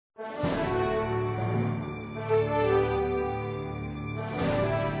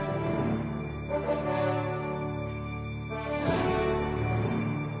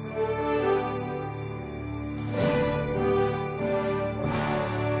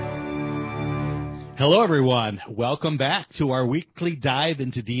Hello, everyone. Welcome back to our weekly dive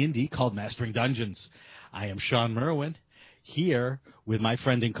into D&D called Mastering Dungeons. I am Sean Merwin, here with my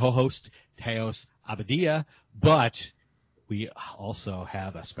friend and co-host, Teos Abadia, but we also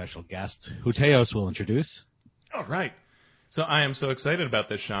have a special guest who Teos will introduce. All right. So I am so excited about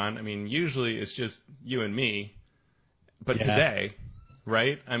this, Sean. I mean, usually it's just you and me, but today,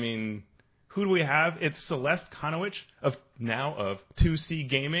 right? I mean, who do we have? It's Celeste Conowitch of 2C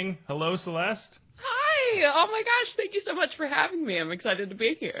Gaming. Hello, Celeste. Hi! Oh my gosh, thank you so much for having me. I'm excited to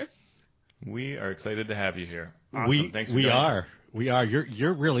be here. We are excited to have you here. Awesome. Thanks for joining us. We are.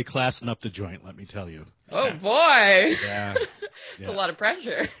 You're really classing up the joint, let me tell you. Oh boy. Yeah. It's a lot of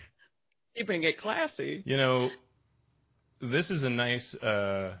pressure. Keeping it classy. You know, this is a nice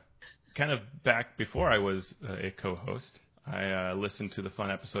kind of back before I was a co-host. I listened to the fun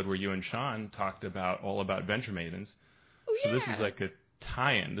episode where you and Sean talked all about Venture Maidens. Oh, yeah. So this is like a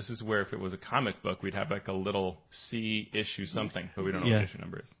tie-in. This is where if it was a comic book, we'd have like a little C issue something, but we don't know what issue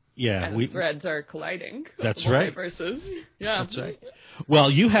number is. Yeah, and the threads are colliding. That's right. Yeah, that's right.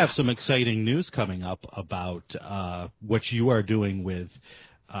 Well, you have some exciting news coming up about what you are doing with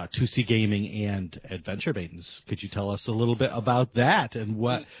 2C Gaming and Adventure Maidens. Could you tell us a little bit about that and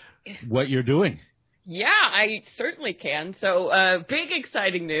what you're doing? Yeah, I certainly can. So, big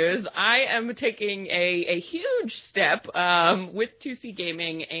exciting news. I am taking a huge step with 2C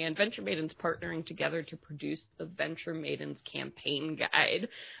Gaming and Venture Maidens partnering together to produce the Venture Maidens campaign guide,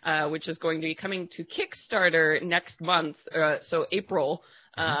 which is going to be coming to Kickstarter next month, so April.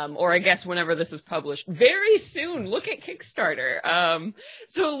 Or I guess whenever this is published, very soon. Look at Kickstarter.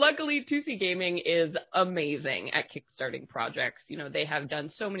 So luckily, 2C Gaming is amazing at kickstarting projects. You know, they have done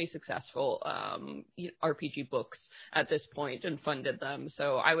so many successful RPG books at this point and funded them.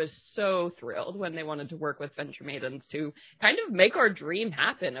 So I was so thrilled when they wanted to work with Venture Maidens to kind of make our dream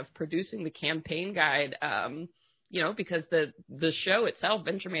happen of producing the campaign guide. You know, because the show itself,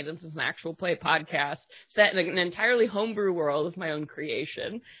 Venture Maidens, is an actual play podcast set in an entirely homebrew world of my own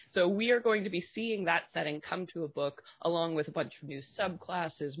creation. So we are going to be seeing that setting come to a book along with a bunch of new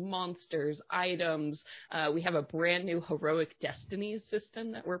subclasses, monsters, items. We have a brand new Heroic Destinies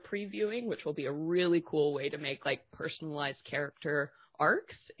system that we're previewing, which will be a really cool way to make like personalized character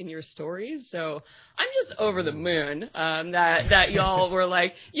arcs in your stories. So I'm just over the moon that y'all were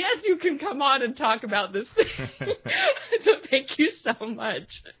like, yes, you can come on and talk about this thing. So thank you so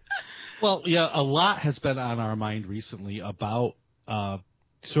much. Well, yeah, a lot has been on our mind recently about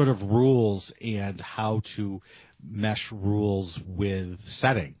sort of rules and how to mesh rules with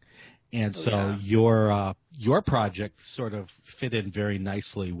setting. And so your project sort of fit in very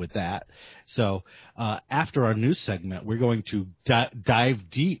nicely with that. So after our news segment, we're going to dive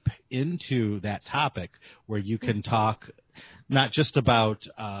deep into that topic where you can talk not just about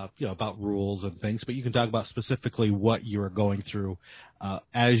about rules and things, but you can talk about specifically what you're going through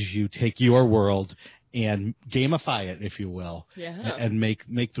as you take your world and gamify it, if you will, and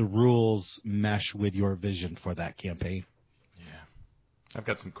make the rules mesh with your vision for that campain. I've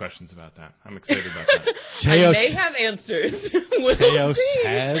got some questions about that. I'm excited about that. I may have answers. Teos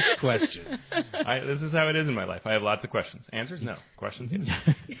has questions. This is how it is in my life. I have lots of questions. Answers? No. Questions?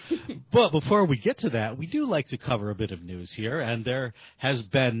 Yes. But before we get to that, we do like to cover a bit of news here, and there has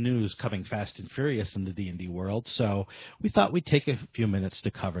been news coming fast and furious in the D&D world, so we thought we'd take a few minutes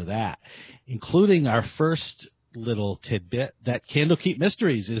to cover that, including our first little tidbit that Candlekeep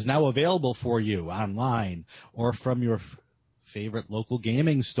Mysteries is now available for you online or from your favorite local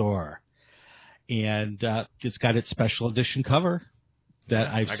gaming store, and it's got its special edition cover that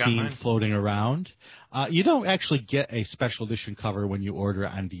I've seen floating around. You don't actually get a special edition cover when you order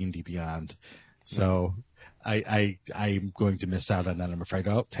on D&D Beyond, so I'm going to miss out on that, I'm afraid.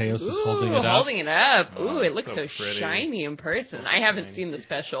 Oh, Teos is holding it up. Holding it up. Oh, it looks so pretty. shiny in person. I haven't seen the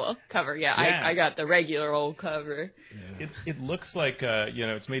special cover yet. Yeah. I got the regular old cover. Yeah. It looks like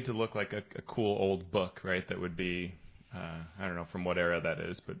it's made to look like a cool old book, right? That would be. I don't know from what era that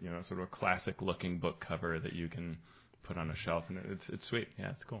is, but sort of a classic-looking book cover that you can put on a shelf, and it's sweet.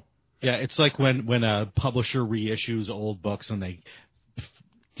 Yeah, it's cool. Yeah, it's like when a publisher reissues old books and they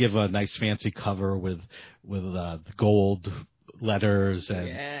give a nice fancy cover with gold letters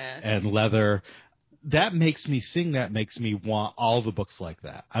and leather. That makes me sing. That makes me want all the books like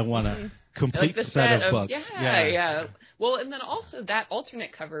that. I want to complete the set of books. Yeah. Well, and then also that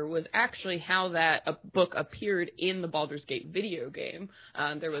alternate cover was actually how that book appeared in the Baldur's Gate video game.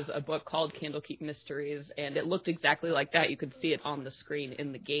 There was a book called Candlekeep Mysteries, and it looked exactly like that. You could see it on the screen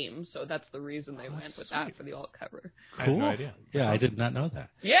in the game, so that's the reason they went with that for the alt cover. I had no idea. Yeah, I did not know that.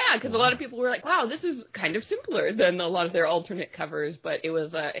 Yeah, because a lot of people were like, wow, this is kind of simpler than a lot of their alternate covers, but it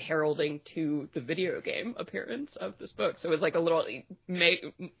was heralding to the video game appearance of this book. So it was like a little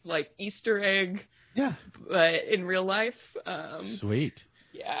like Easter egg. Yeah. In real life. Sweet.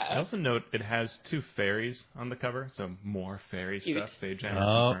 Yeah. I also note it has 2 fairies on the cover, so more fairy stuff. Faye Jam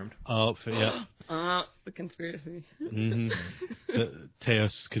confirmed. Yeah. The conspiracy. Mm-hmm. The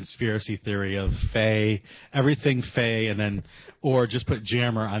Teos conspiracy theory of Fae, everything Fae, and then, or just put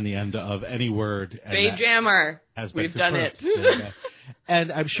jammer on the end of any word. Fae jammer. We've done it.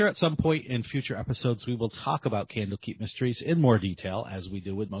 And I'm sure at some point in future episodes we will talk about Candlekeep Mysteries in more detail, as we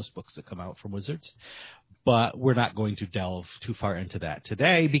do with most books that come out from Wizards. But we're not going to delve too far into that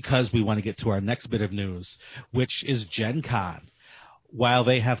today because we want to get to our next bit of news, which is Gen Con. While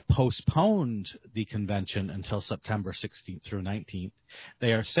they have postponed the convention until September 16th through 19th,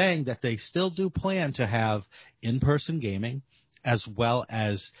 they are saying that they still do plan to have in-person gaming as well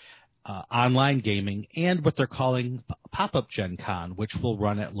as online gaming and what they're calling pop-up Gen Con, which will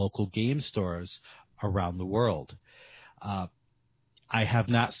run at local game stores around the world. I have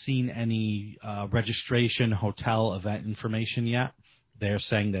not seen any registration hotel event information yet. They're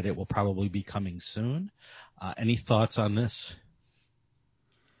saying that it will probably be coming soon. Any thoughts on this?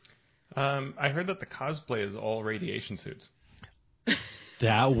 I heard that the cosplay is all radiation suits.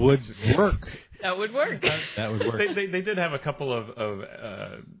 That would work. That would work. That would work. They did have a couple of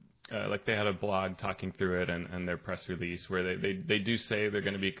like they had a blog talking through it and their press release where they do say they're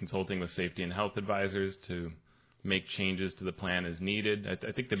going to be consulting with safety and health advisors to make changes to the plan as needed.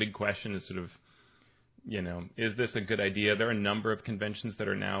 I think the big question is sort of, is this a good idea? There are a number of conventions that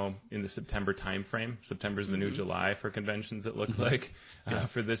are now in the September timeframe. September is the new July for conventions, it looks like,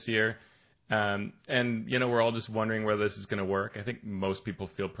 for this year. And, we're all just wondering whether this is going to work. I think most people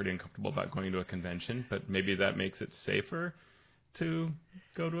feel pretty uncomfortable about going to a convention, but maybe that makes it safer to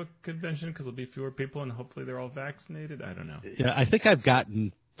go to a convention because there'll be fewer people and hopefully they're all vaccinated. I don't know. Yeah, I think I've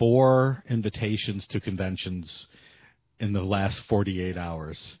gotten 4 invitations to conventions in the last 48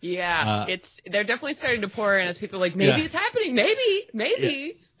 hours. Yeah, they're definitely starting to pour in as people are like, maybe it's happening,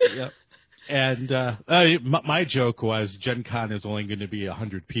 maybe. Yeah. And my joke was Gen Con is only going to be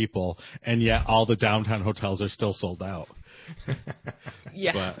 100 people, and yet all the downtown hotels are still sold out.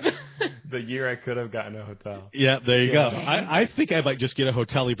 Yeah. But the year I could have gotten a hotel. Yeah, there you go. I think I might just get a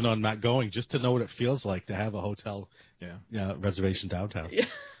hotel even though I'm not going, just to know what it feels like to have a hotel reservation downtown. Yeah.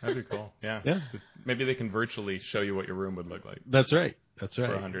 That'd be cool. Yeah. Just maybe they can virtually show you what your room would look like. That's right. For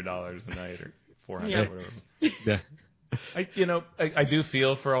 $100 a night or $400 or whatever. Yeah. I do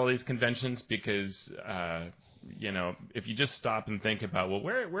feel for all these conventions because, if you just stop and think about, well,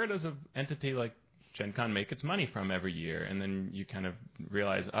 where does an entity like Gen Con make its money from every year? And then you kind of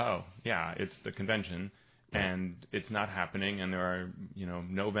realize, oh, yeah, it's the convention and it's not happening. And there are,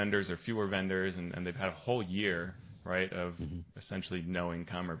 no vendors or fewer vendors. And they've had a whole year, right, of essentially no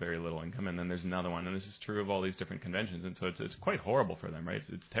income or very little income. And then there's another one. And this is true of all these different conventions. And so it's quite horrible for them, right?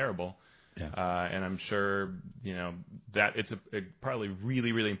 It's terrible. Yeah. And I'm sure, that it's probably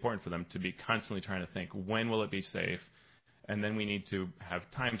really, really important for them to be constantly trying to think, when will it be safe? And then we need to have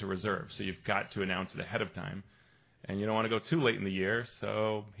time to reserve. So you've got to announce it ahead of time. And you don't want to go too late in the year.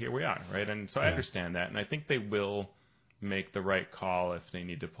 So here we are, right? And so I understand that. And I think they will make the right call if they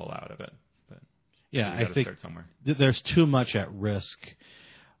need to pull out of it. But I think start somewhere. There's too much at risk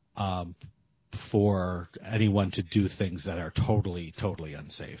for anyone to do things that are totally, totally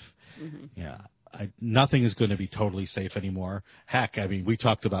unsafe. Mm-hmm. Yeah. Nothing is going to be totally safe anymore. Heck, I mean, we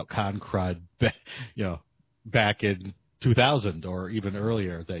talked about con crud, back in 2000 or even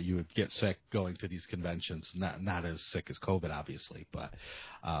earlier, that you would get sick going to these conventions. Not as sick as COVID, obviously, but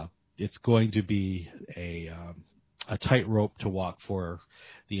it's going to be a tightrope to walk for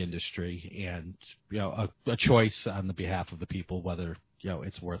the industry, and a choice on the behalf of the people whether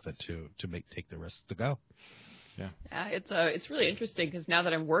it's worth it to take the risk to go. Yeah, it's really interesting because now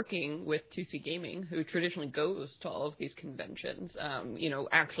that I'm working with 2C Gaming, who traditionally goes to all of these conventions,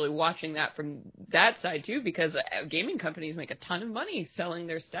 actually watching that from that side too, because gaming companies make a ton of money selling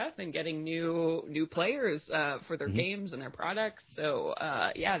their stuff and getting new players for their games and their products. So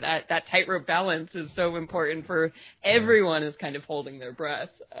that tightrope balance is so important for everyone is kind of holding their breath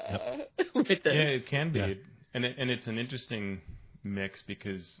with this. Yeah, it can be, and it's an interesting mix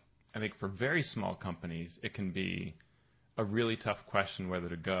because I think for very small companies, it can be a really tough question whether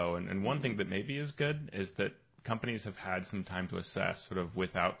to go. And one thing that maybe is good is that companies have had some time to assess, sort of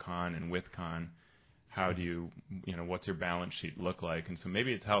without con and with con, how do you what's your balance sheet look like? And so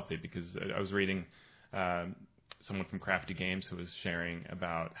maybe it's healthy, because I was reading someone from Crafty Games who was sharing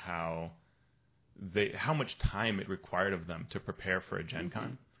about how much time it required of them to prepare for a Gen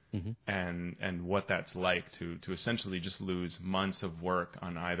Con. Mm-hmm. And what that's like to essentially just lose months of work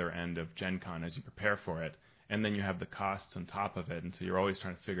on either end of Gen Con as you prepare for it. And then you have the costs on top of it. And so you're always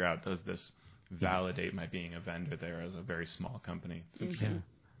trying to figure out, does this validate my being a vendor there as a very small company? Yeah.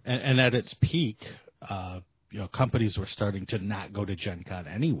 And at its peak, companies were starting to not go to Gen Con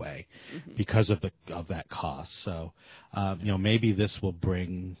anyway because of that cost. So, maybe this will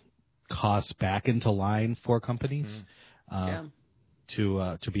bring costs back into line for companies.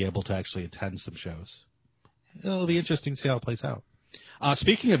 To be able to actually attend some shows. It'll be interesting to see how it plays out.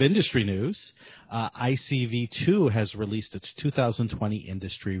 Speaking of industry news, ICV2 has released its 2020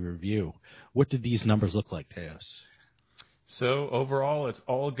 industry review. What did these numbers look like, Teos? So overall, it's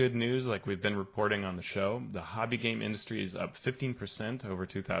all good news, like we've been reporting on the show. The hobby game industry is up 15% over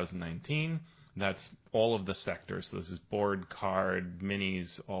 2019. That's all of the sectors. So this is board, card,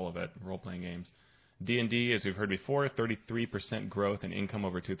 minis, all of it, role-playing games. D&D, as we've heard before, 33% growth in income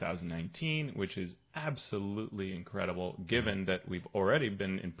over 2019, which is absolutely incredible, given that we've already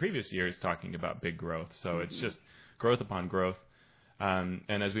been in previous years talking about big growth. So it's just growth upon growth. And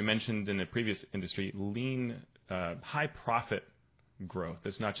as we mentioned in the previous industry, lean, high profit growth.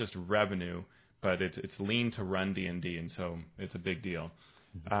 It's not just revenue, but it's lean to run D&D, and so it's a big deal.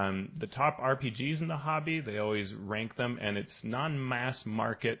 The top RPGs in the hobby, they always rank them, and it's non-mass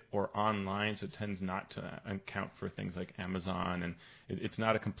market or online, so it tends not to account for things like Amazon, and it's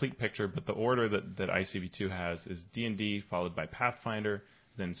not a complete picture, but the order that ICV2 has is D&D, followed by Pathfinder,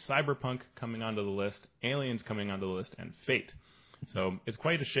 then Cyberpunk coming onto the list, Aliens coming onto the list, and Fate. So it's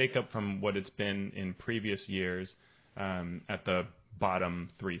quite a shakeup from what it's been in previous years at the bottom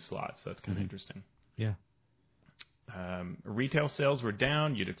 3 slots. So that's kind of interesting. Yeah. Retail sales were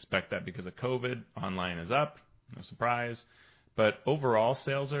down. You'd expect that because of COVID. Online is up. No surprise. But overall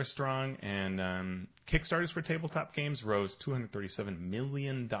sales are strong, and Kickstarters for tabletop games rose $237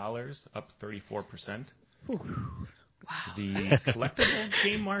 million, up 34%. Wow. The collectible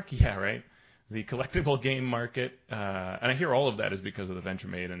game market, the collectible game market, and I hear all of that is because of the Venture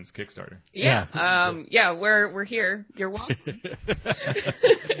Maidens Kickstarter. Yeah. We're here. You're welcome.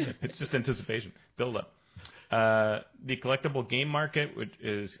 It's just anticipation, build up. The collectible game market, which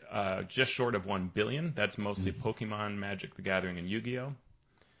is just short of $1 billion. That's mostly Pokemon, Magic the Gathering, and Yu-Gi-Oh!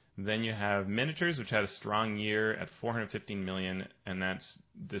 Then you have miniatures, which had a strong year at $415 million, and that's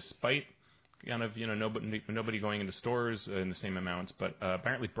despite kind of nobody going into stores in the same amounts. But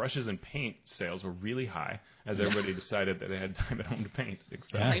apparently, brushes and paint sales were really high as everybody decided that they had time at home to paint.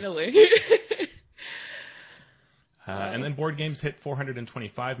 Finally. And then board games hit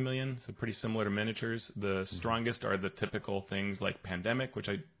 $425 million, so pretty similar to miniatures. The strongest are the typical things like Pandemic, which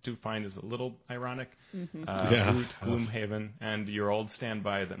I do find is a little ironic, Root, Gloomhaven, and your old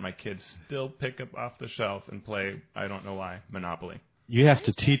standby that my kids still pick up off the shelf and play, I don't know why, Monopoly. You have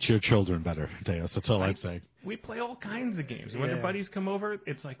to teach your children better, Teos. That's all I'm saying. We play all kinds of games. When the buddies come over,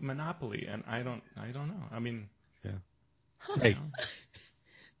 it's like Monopoly, and I don't know. I mean... Yeah. Hey...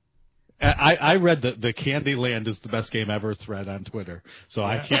 I read that the Candyland is the best game ever thread on Twitter, so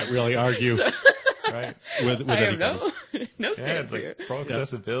I can't really argue with I anybody. No it's like pro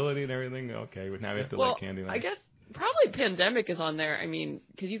accessibility and everything. Okay, now we have to like Candyland. I guess probably Pandemic is on there. I mean,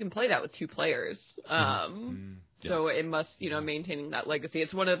 because you can play that with 2 players. So it must, maintaining that legacy.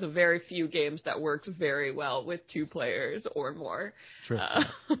 It's one of the very few games that works very well with 2 players or more. True.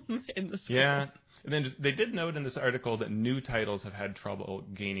 In the sport. Yeah. And then they did note in this article that new titles have had trouble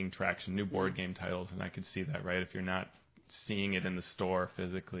gaining traction, new board game titles, and I could see that, right? If you're not seeing it in the store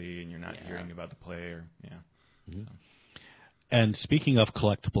physically and you're not hearing about the player, So. And speaking of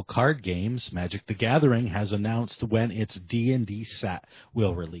collectible card games, Magic the Gathering has announced when its D&D set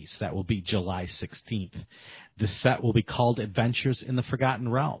will release. That will be July 16th. The set will be called Adventures in the Forgotten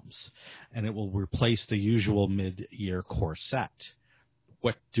Realms, and it will replace the usual mid-year core set.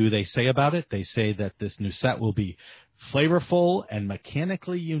 What do they say about it? They say that this new set will be flavorful and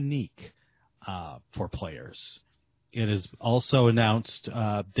mechanically unique for players. It is also announced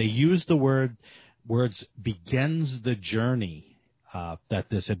they use the words begins the journey, that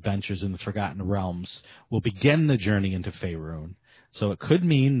this Adventures in the Forgotten Realms will begin the journey into Faerun. So it could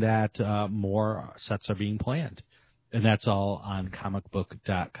mean that more sets are being planned. And that's all on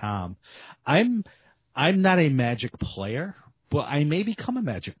comicbook.com. I'm not a Magic player. but I may become a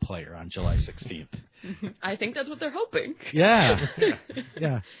Magic player on July 16th. I think that's what they're hoping. Yeah.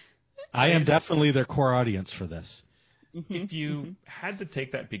 Yeah. I am definitely their core audience for this. If you had to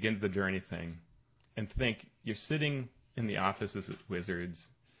take that begin the journey thing and think you're sitting in the offices at Wizards,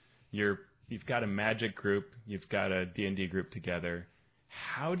 you've got a Magic group, you've got a D&D group together,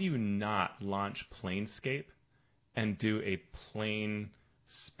 how do you not launch Planescape and do a plane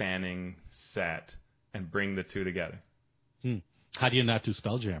spanning set and bring the two together? How do you not do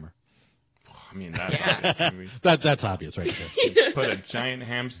Spelljammer? I mean, that's obvious. That's obvious right there. Put a giant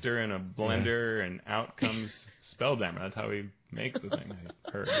hamster in a blender and out comes Spelljammer. That's how we make the thing,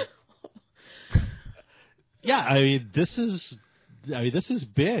 I heard. Yeah, I mean, this is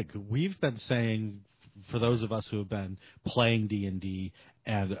big. We've been saying, for those of us who have been playing D&D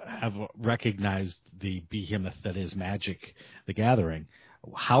and have recognized the behemoth that is Magic: The Gathering,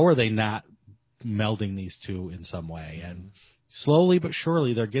 how are they not melding these two in some way? And slowly but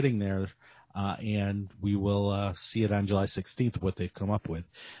surely they're getting there, and we will see it on July 16th, what they've come up with.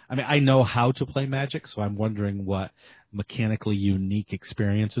 I mean, I know how to play Magic, so I'm wondering what mechanically unique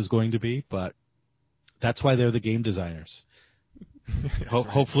experience is going to be, but that's why they're the game designers.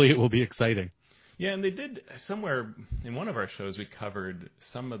 Hopefully it will be exciting. Yeah, and they did somewhere in one of our shows, we covered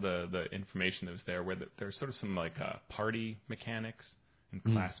some of the information that was there, where there's sort of some like party mechanics and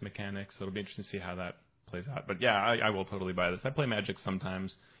class mechanics. So it'll be interesting to see how that plays out. But yeah, I will totally buy this. I play Magic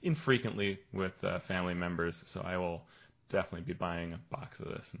sometimes, infrequently with family members, so I will definitely be buying a box of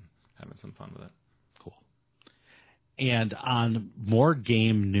this and having some fun with it. Cool. And on more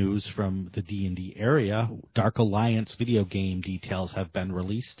game news from the D&D area, Dark Alliance video game details have been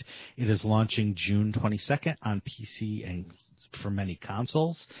released. It is launching June 22nd on PC and for many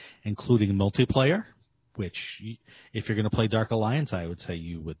consoles, including multiplayer, which if you're going to play Dark Alliance, I would say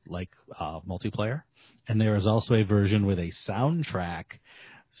you would like multiplayer. And there is also a version with a soundtrack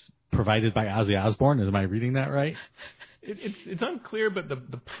provided by Ozzy Osbourne. Am I reading that right? It's unclear, but the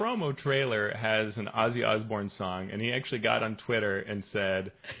promo trailer has an Ozzy Osbourne song, and he actually got on Twitter and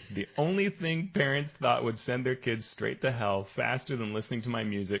said, "The only thing parents thought would send their kids straight to hell faster than listening to my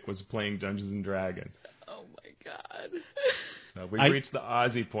music was playing Dungeons and Dragons." Oh my God. So we've reached the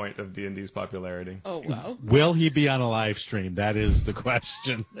Ozzy point of D&D's popularity. Oh wow. Will he be on a live stream? That is the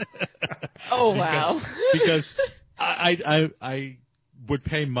question. Oh wow. Because I would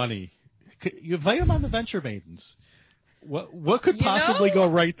pay money. You invite him on the Venture Maidens. What could possibly go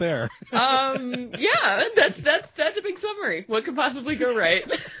right there? Yeah, that's a big summary. What could possibly go right?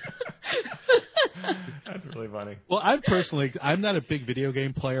 That's really funny. Well, I'm not a big video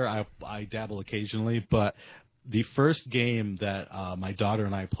game player. I dabble occasionally, but the first game that my daughter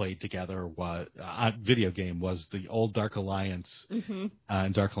and I played together was the old Dark Alliance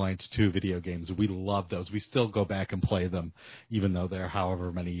and Dark Alliance 2 video games. We love those. We still go back and play them, even though they're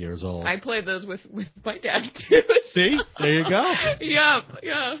however many years old. I played those with my dad too. See, there you go. Yeah.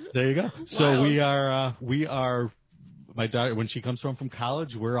 There you go. So we are. My daughter, when she comes home from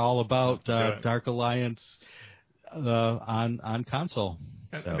college, we're all about Dark Alliance on console.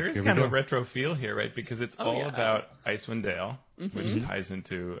 So, there's kind of a retro feel here, right? Because it's all about Icewind Dale, which ties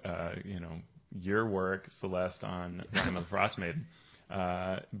into your work, Celeste, on Rime of the Frostmaiden.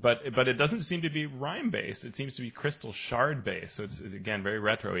 But it doesn't seem to be rhyme based. It seems to be Crystal Shard based. So it's again very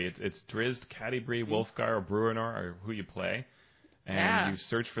retro-y. It's Drizzt, Catti-brie, Wulfgar, or Bruenor, or who you play, and you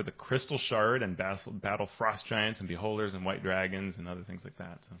search for the Crystal Shard and battle frost giants and beholders and white dragons and other things like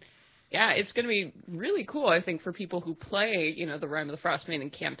that. So. Yeah, it's going to be really cool, I think, for people who play, the Rime of the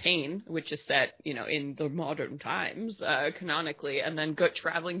Frostmaiden campaign, which is set, in the modern times, canonically, and then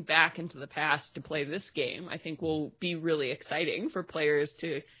traveling back into the past to play this game, I think will be really exciting for players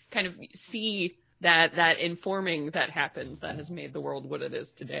to kind of see that informing that happens that has made the world what it is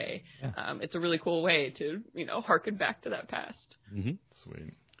today. Yeah. It's a really cool way to, harken back to that past. Mm-hmm.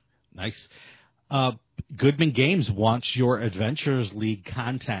 Sweet. Nice. Goodman Games wants your Adventures League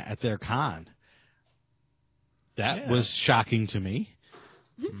content at their con. That was shocking to me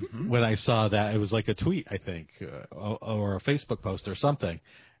when I saw that. It was like a tweet, I think, or a Facebook post or something.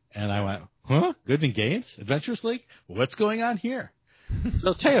 And I went, huh? Goodman Games? Adventures League? What's going on here?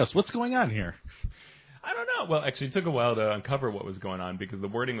 So, Teos, what's going on here? I don't know. Well, actually, it took a while to uncover what was going on because the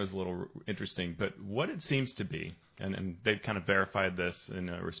wording was a little interesting. But what it seems to be, and they've kind of verified this in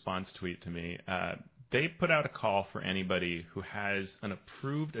a response tweet to me, they put out a call for anybody who has an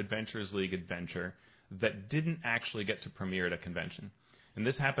approved Adventures League adventure that didn't actually get to premiere at a convention. And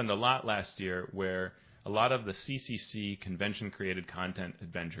this happened a lot last year where a lot of the CCC convention-created content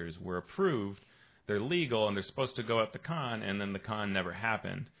adventures were approved, they're legal, and they're supposed to go at the con, and then the con never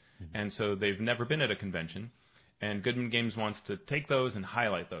happened. And so they've never been at a convention. And Goodman Games wants to take those and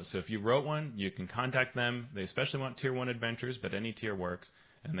highlight those. So if you wrote one, you can contact them. They especially want Tier 1 adventures, but any tier works.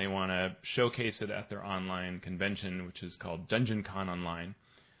 And they want to showcase it at their online convention, which is called Dungeon Con Online.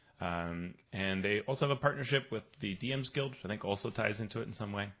 And they also have a partnership with the DMs Guild, which I think also ties into it in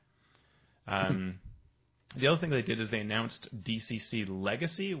some way. The other thing they did is they announced DCC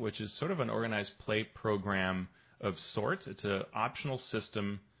Legacy, which is sort of an organized play program of sorts. It's an optional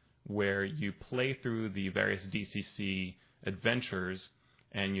system where you play through the various DCC adventures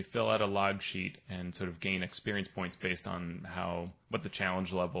and you fill out a log sheet and sort of gain experience points based on what the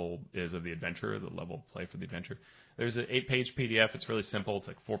challenge level is of the adventure, the level of play for the adventure. There's an 8-page PDF. It's really simple. It's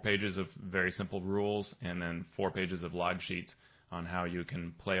like 4 pages of very simple rules and then 4 pages of log sheets on how you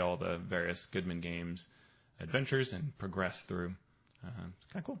can play all the various Goodman Games adventures and progress through.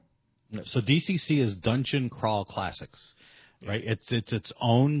 It's kind of cool. So DCC is Dungeon Crawl Classics, right? It's its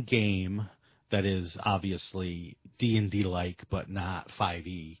own game that is obviously D&D-like, but not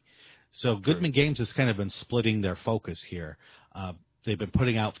 5e. So Goodman Games has kind of been splitting their focus here. They've been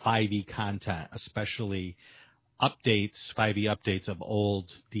putting out 5e content, especially 5e updates of old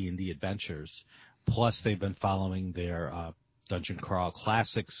D&D adventures. Plus, they've been following their Dungeon Crawl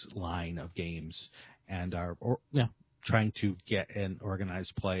Classics line of games and are trying to get an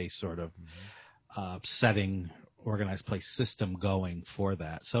organized play sort of setting, organized play system going for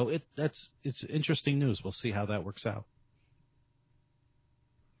that. So it's interesting news. We'll see how that works out.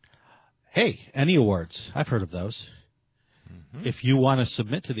 Hey, Any Awards. I've heard of those. Mm-hmm. If you want to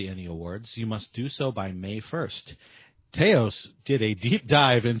submit to the Any Awards, you must do so by May 1st. Teos did a deep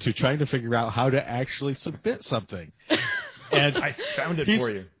dive into trying to figure out how to actually submit something. And I found it for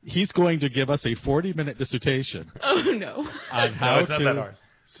you. He's going to give us a 40-minute dissertation. Oh, no. On how to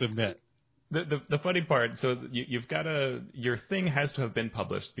submit. The funny part, so you've got your thing has to have been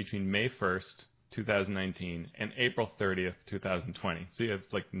published between May 1st, 2019 and April 30th, 2020. So you have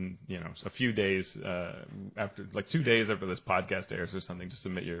a few days after, 2 days after this podcast airs or something to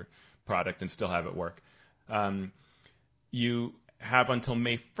submit your product and still have it work. You have until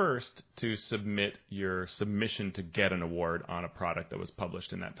May 1st to submit your submission to get an award on a product that was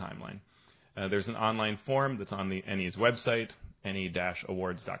published in that timeline. There's an online form that's on the NE's website,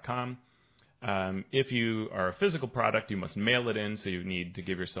 ne-awards.com. If you are a physical product, you must mail it in, so you need to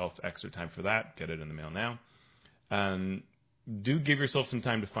give yourself extra time for that. Get it in the mail now. Do give yourself some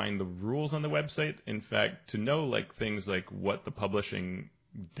time to find the rules on the website. In fact, to know things like what the publishing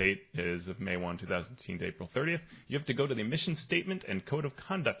date is of May 1, 2018 to April 30th, you have to go to the mission statement and code of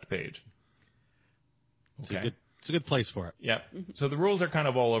conduct page. Okay. It's a good place for it. Yeah. So the rules are kind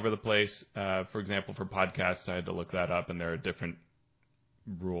of all over the place. For example, for podcasts, I had to look that up, and there are different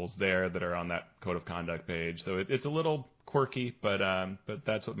rules there that are on that code of conduct page. So it's a little quirky, but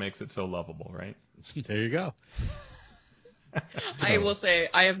that's what makes it so lovable, right? There you go. I will say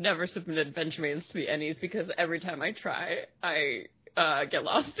I have never submitted Benjamins to the Ennies because every time I try, I get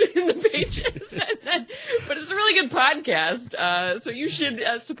lost in the pages. But it's a really good podcast, so you should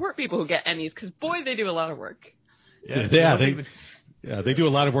support people who get Ennies because, boy, they do a lot of work. They do a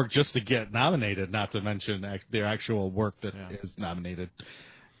lot of work just to get nominated, not to mention their actual work that is nominated.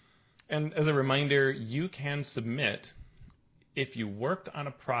 And as a reminder, you can submit if you worked on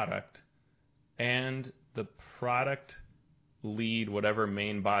a product and the product lead, whatever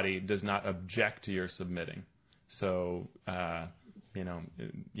main body, does not object to your submitting. So, that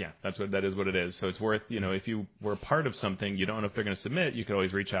is what it is. So it's worth, if you were part of something, you don't know if they're going to submit, you could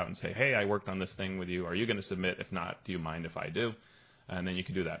always reach out and say, hey, I worked on this thing with you. Are you going to submit? If not, do you mind if I do? And then you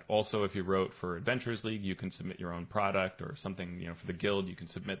can do that. Also, if you wrote for Adventures League, you can submit your own product or something, for the guild, you can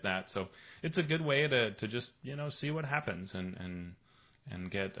submit that. So it's a good way to just, see what happens and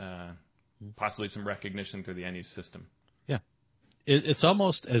get possibly some recognition through the NE system. Yeah. It's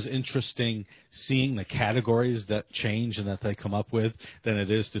almost as interesting seeing the categories that change and that they come up with than it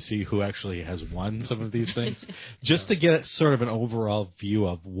is to see who actually has won some of these things. Just to get sort of an overall view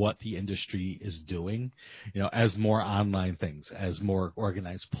of what the industry is doing, as more online things, as more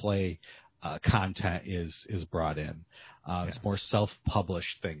organized play content is brought in, as more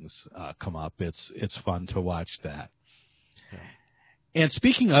self-published things come up. It's fun to watch that. Yeah. And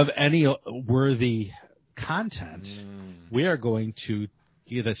speaking of any worthy content, we are going to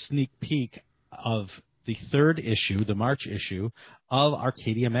get a sneak peek of the third issue, the March issue of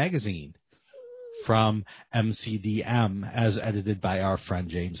Arcadia Magazine from MCDM, as edited by our friend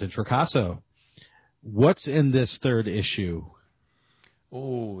James Introcaso. What's in this third issue?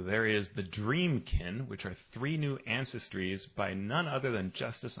 Oh, there is the Dreamkin, which are 3 new ancestries by none other than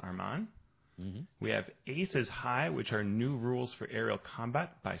Justice Armand. Mm-hmm. We have Aces High, which are new rules for aerial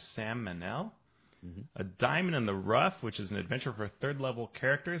combat by Sam Manel. A Diamond in the Rough, which is an adventure for third-level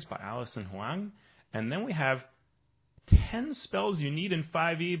characters by Alison Huang. And then we have 10 Spells You Need in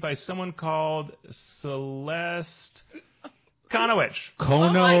 5e by someone called Celeste Konowich. Oh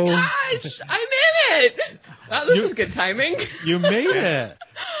my gosh, I'm in it! Wow, this is good timing. You made it.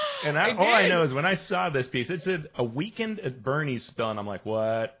 And all I know is when I saw this piece, it said a weekend at Bernie's spell, and I'm like,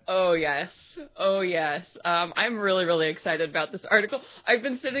 what? Oh, yes. Oh, yes. I'm really, really excited about this article. I've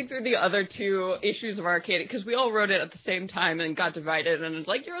been sitting through the other 2 issues of Arcade, because we all wrote it at the same time and got divided, and it's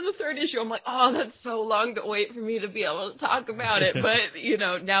like, you're on the 3rd issue. I'm like, oh, that's so long to wait for me to be able to talk about it. But,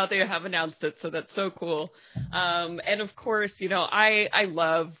 now they have announced it, so that's so cool. And, of course, I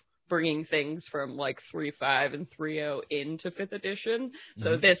love bringing things from like 3.5 and 3.0 into 5th edition.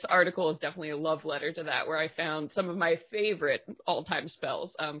 So this article is definitely a love letter to that, where I found some of my favorite all-time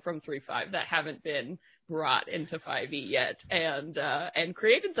spells from 3.5 that haven't been brought into 5e yet, and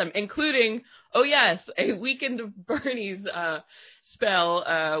created some, including, a Weekend of Bernie's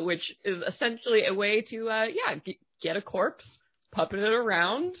spell, which is essentially a way to get a corpse, puppet it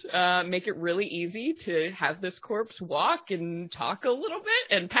around, make it really easy to have this corpse walk and talk a little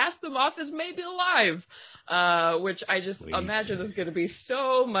bit and pass them off as maybe alive, which I just imagine is going to be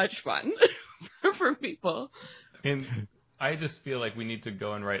so much fun for people. And I just feel like we need to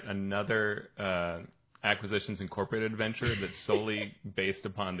go and write another Acquisitions Incorporated adventure that's solely based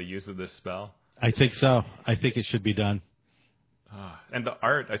upon the use of this spell. I think so. I think it should be done. And the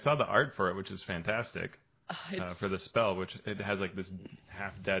art, I saw the art for it, which is fantastic. For the spell, which it has like this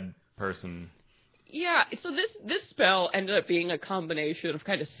half-dead person. Yeah, so this spell ended up being a combination of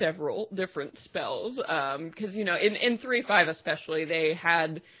kind of several different spells, because, in 3.5 especially, they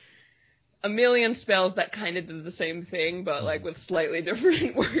had a million spells that kind of did the same thing, but like with slightly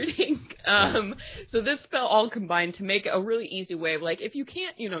different wording. So this spell all combined to make a really easy way of like, if you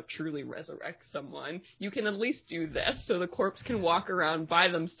can't, truly resurrect someone, you can at least do this. So the corpse can walk around by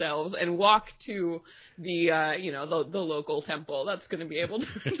themselves and walk to the the local temple that's going to be able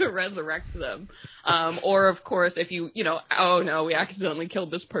to resurrect them. Or of course, if oh no, we accidentally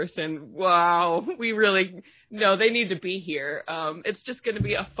killed this person. Wow, no, they need to be here. It's just going to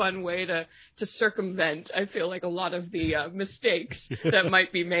be a fun way to circumvent, I feel like, a lot of the mistakes that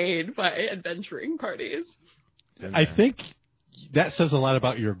might be made by adventuring parties. I think that says a lot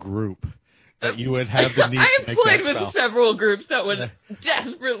about your group, that you would have the need to make that spell. I have played with several groups that would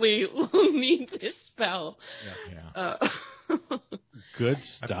desperately need this spell. Good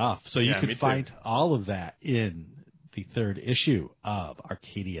stuff. So you can find all of that in the 3rd issue of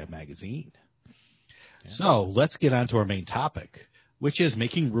Arcadia Magazine. Yeah. So let's get on to our main topic, which is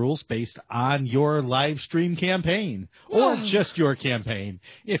making rules based on your live stream campaign, or just your campaign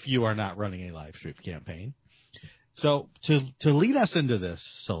if you are not running a live stream campaign. So to lead us into this,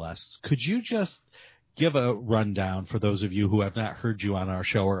 Celeste, could you just give a rundown for those of you who have not heard you on our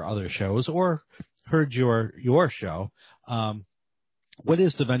show or other shows, or heard your show? What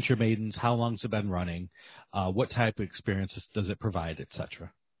is the Venture Maidens? How long has it been running? What type of experiences does it provide,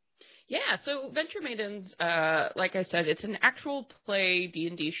 etc.? Yeah, so Venture Maidens, like I said, it's an actual play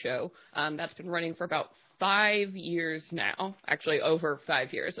D&D show that's been running for about 5 years now, actually over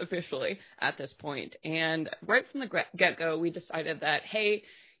 5 years officially at this point. And right from the get-go, we decided that, hey,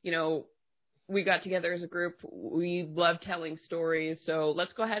 we got together as a group. We love telling stories, so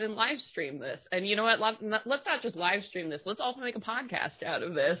let's go ahead and live stream this. And you know what? Let's not just live stream this. Let's also make a podcast out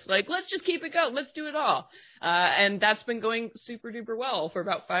of this. Like, let's just keep it going. Let's do it all. And that's been going super duper well for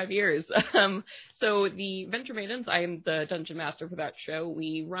about 5 years. So the Venture Maidens, I am the dungeon master for that show.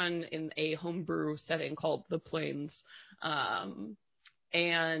 We run in a homebrew setting called The Plains.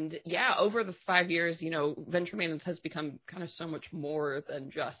 And yeah, over the 5 years, Venture Maidens has become kind of so much more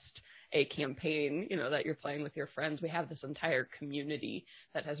than just a campaign, that you're playing with your friends. We have this entire community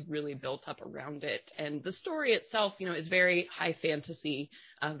that has really built up around it. And the story itself, is very high fantasy,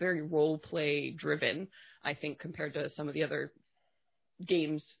 very role play driven, I think, compared to some of the other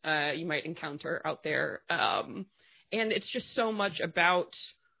games you might encounter out there. And it's just so much about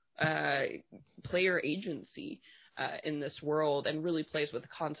player agency in this world, and really plays with the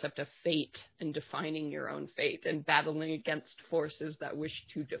concept of fate and defining your own fate and battling against forces that wish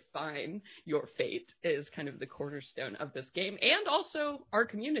to define your fate is kind of the cornerstone of this game, and also our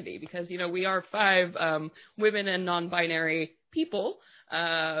community, because, we are 5 women and non-binary people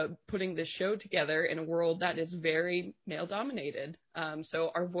putting this show together in a world that is very male-dominated.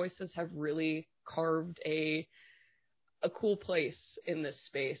 So our voices have really carved a cool place in this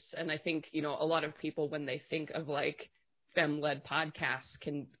space. And I think, a lot of people, when they think of like femme-led podcasts,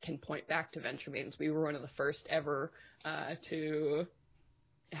 can point back to Venture Maidens. We were one of the first ever to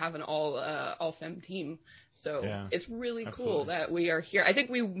have an all femme team. So it's really absolutely. cool that we are here. I think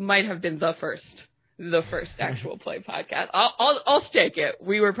we might have been the first actual play podcast. I'll stake it.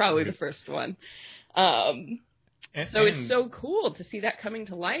 We were probably the first one. It's so cool to see that coming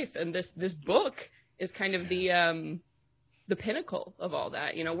to life, and this book is kind of the pinnacle of all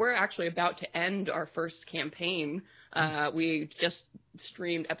that. You know, we're actually about to end our first campaign. We just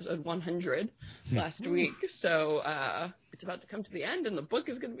streamed episode 100 last week, so it's about to come to the end, and the book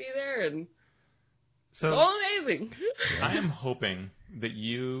is going to be there, and so it's all amazing. I am hoping that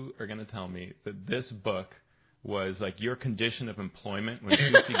you are going to tell me that this book was like your condition of employment when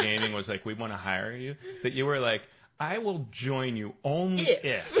 2C Gaming was like, we want to hire you, that you were like, I will join you only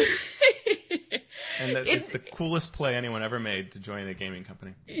if. And that it's the coolest play anyone ever made to join a gaming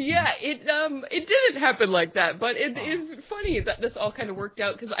company. Yeah, it didn't happen like that, but it is funny that this all kind of worked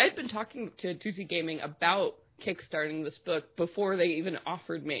out, because I had been talking to 2C Gaming about kickstarting this book before they even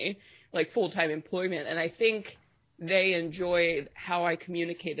offered me like full-time employment, and I think they enjoyed how I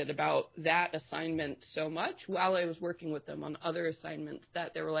communicated about that assignment so much while I was working with them on other assignments,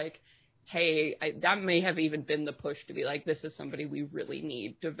 that they were like, hey, that may have even been the push to be like, this is somebody we really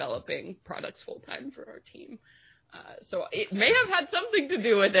need developing products full-time for our team. So it may have had something to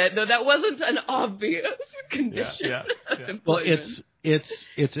do with it, though that wasn't an obvious condition. Yeah. Well,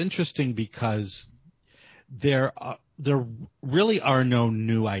 it's interesting because there really are no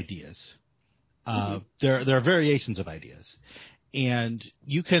new ideas. There are variations of ideas, and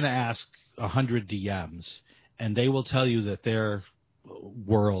you can ask 100 DMs, and they will tell you that their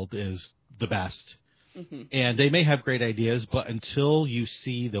world is the best. And they may have great ideas, but until you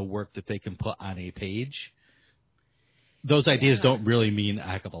see the work that they can put on a page, those ideas don't really mean a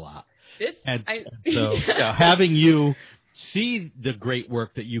heck of a lot. So having you see the great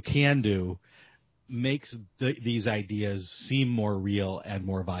work that you can do makes these ideas seem more real and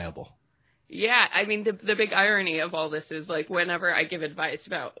more viable. Yeah, I mean, the big irony of all this is, like, whenever I give advice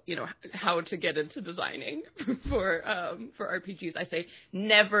about, you know, how to get into designing for RPGs, I say,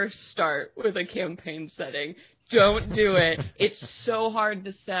 never start with a campaign setting. Don't do it. It's so hard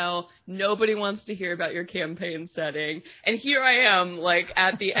to sell. Nobody wants to hear about your campaign setting. And here I am, like,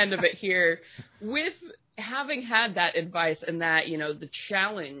 at the end of it here, with having had that advice and that, you know, the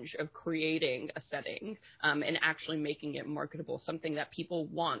challenge of creating a setting and actually making it marketable, something that people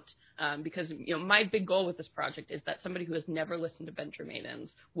want. Because, you know, my big goal with this project is that somebody who has never listened to Venture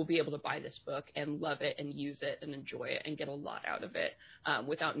Maidens will be able to buy this book and love it and use it and enjoy it and get a lot out of it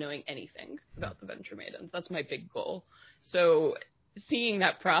without knowing anything about the Venture Maidens. That's my big goal. So seeing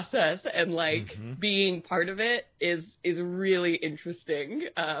that process and, like, being part of it is really interesting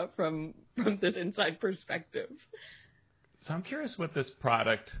from this inside perspective. So I'm curious what this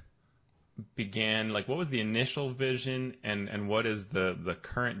product began, like, what was the initial vision, and what is the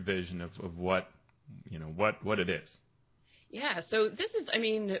current vision of what, you know, what it is? Yeah, so this is, I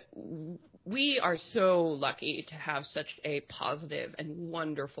mean, we are so lucky to have such a positive and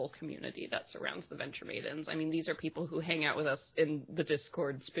wonderful community that surrounds the Venture Maidens. I mean, these are people who hang out with us in the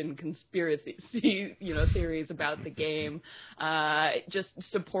Discord, spin conspiracy, you know, theories about the game, just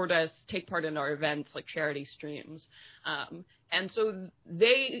support us, take part in our events like charity streams. And so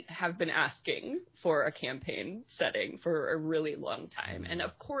they have been asking for a campaign setting for a really long time. And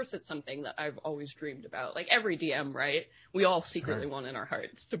of course, it's something that I've always dreamed about. Like every DM, right? We all secretly want in our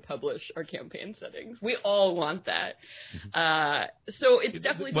hearts to publish our campaign settings. We all want that. So it's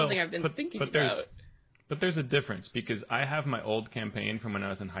definitely something I've been thinking about. But there's a difference, because I have my old campaign from when I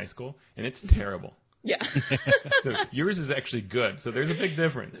was in high school, and it's terrible. Yeah. So yours is actually good. So there's a big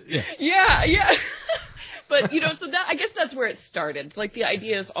difference. Yeah. But, you know, so that, I guess that's where it started. It's like the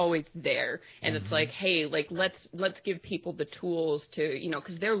idea is always there. And it's like, hey, like, let's give people the tools to, you know,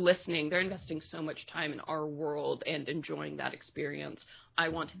 because they're listening. They're investing so much time in our world and enjoying that experience. I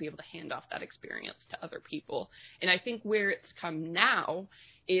want to be able to hand off that experience to other people. And I think where it's come now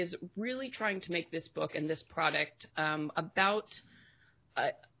is really trying to make this book and this product about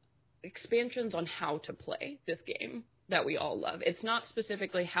expansions on how to play this game that we all love. It's not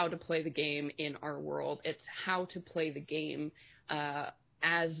specifically how to play the game in our world. It's how to play the game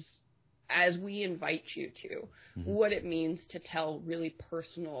as we invite you to. What it means to tell really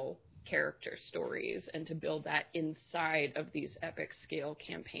personal character stories and to build that inside of these epic scale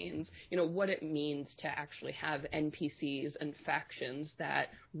campaigns. You know, what it means to actually have NPCs and factions that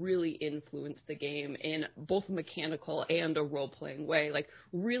really influence the game in both a mechanical and a role-playing way, like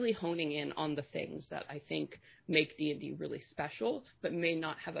really honing in on the things that I think make D&D really special, but may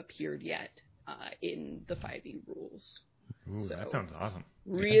not have appeared yet in the 5e rules. Ooh, so that sounds awesome.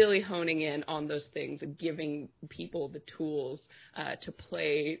 Really honing in on those things and giving people the tools to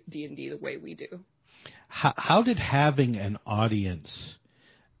play D&D the way we do. How did having an audience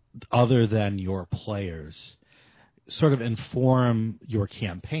other than your players sort of inform your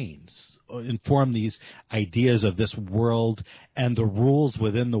campaigns, or inform these ideas of this world and the rules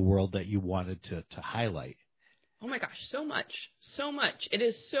within the world that you wanted to highlight? Oh my gosh, so much. So much. It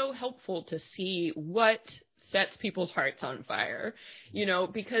is so helpful to see what sets people's hearts on fire,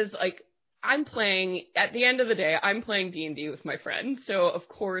 because I'm playing, at the end of the day, I'm playing D&D with my friends. So of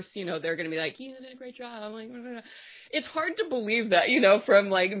course, they're going to be like, you did a great job. I'm like, blah, blah, blah. It's hard to believe that,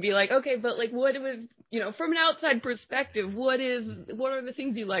 from and be like, okay, but what was, from an outside perspective, what are the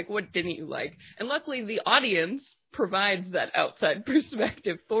things you like? What didn't you like? And luckily the audience provides that outside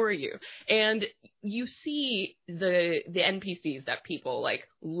perspective for you. And you see the NPCs that people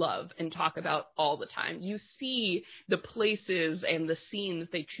love and talk about all the time. You see the places and the scenes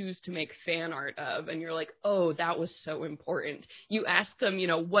they choose to make fan art of, and you're like, oh, that was so important. You ask them,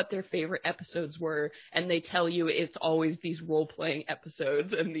 what their favorite episodes were, and they tell you it's always these role-playing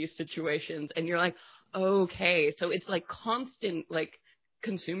episodes and these situations, and you're like, okay. So it's constant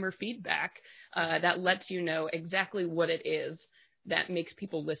consumer feedback that lets you know exactly what it is that makes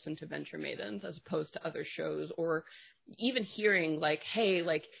people listen to Venture Maidens as opposed to other shows, or even hearing hey,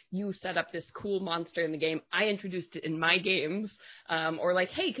 you set up this cool monster in the game, I introduced it in my games, or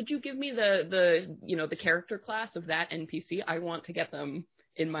hey, could you give me the character class of that NPC? I want to get them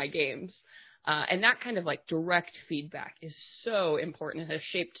in my games. And that kind of direct feedback is so important. It has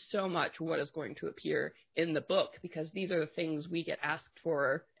shaped so much what is going to appear in the book, because these are the things we get asked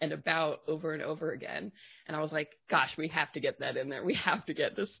for and about over and over again. And I was like, gosh, we have to get that in there. We have to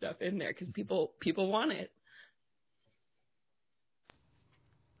get this stuff in there because people want it.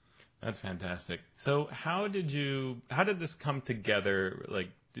 That's fantastic. So how did this come together?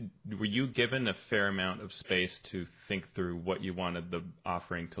 Were you given a fair amount of space to think through what you wanted the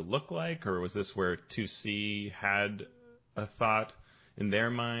offering to look like, or was this where 2C had a thought in their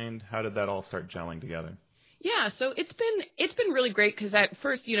mind? How did that all start gelling together? Yeah, so it's been really great because at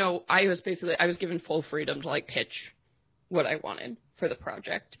first, I was given full freedom to pitch what I wanted for the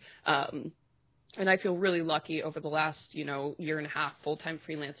project. And I feel really lucky over the last, year and a half full-time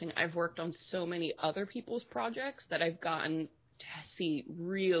freelancing. I've worked on so many other people's projects that I've gotten to see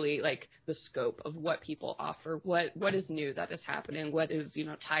really the scope of what people offer, what is new that is happening, what is,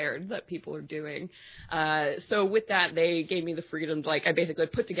 tired that people are doing. So with that, they gave me the freedom to I basically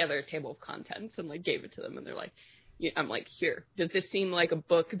put together a table of contents and gave it to them, and they're like, I'm like, here, does this seem like a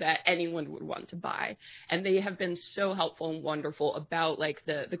book that anyone would want to buy? And they have been so helpful and wonderful about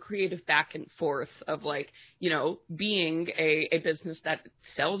the creative back and forth of being a business that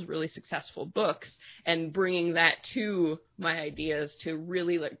sells really successful books and bringing that to my ideas to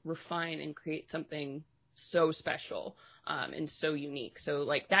really refine and create something so special and so unique. So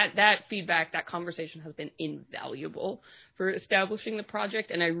that feedback, that conversation has been invaluable for establishing the project.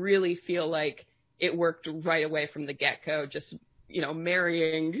 And I really feel like it worked right away from the get-go, just,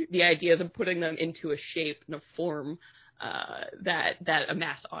 marrying the ideas and putting them into a shape and a form that a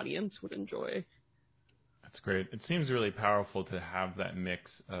mass audience would enjoy. That's great. It seems really powerful to have that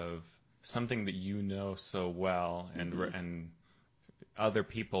mix of something that you know so well and other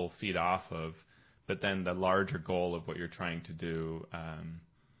people feed off of, but then the larger goal of what you're trying to do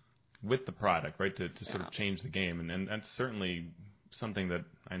with the product, right, to sort of change the game. And that's certainly something that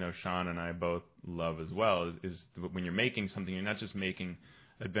I know Sean and I both love as well, is when you're making something, you're not just making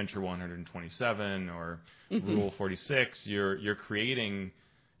Adventure 127 or Rule 46. You're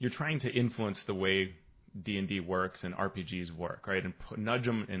trying to influence the way D&D works and RPGs work, right? And nudge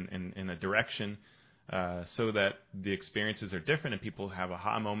them in a direction so that the experiences are different and people have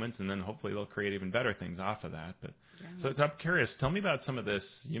aha moments, and then hopefully they'll create even better things off of that. But so I'm curious, tell me about some of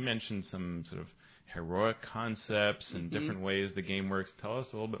this. You mentioned some sort of heroic concepts and different ways the game works. Tell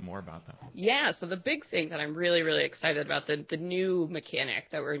us a little bit more about that. Yeah, so the big thing that I'm really, really excited about, the new mechanic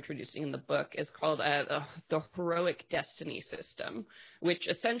that we're introducing in the book is called the Heroic Destiny system, which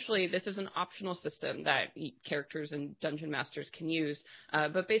essentially this is an optional system that characters and dungeon masters can use.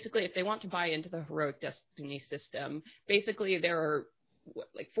 But basically, if they want to buy into the Heroic Destiny system, basically there are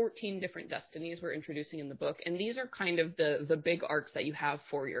 14 different destinies we're introducing in the book, and these are kind of the big arcs that you have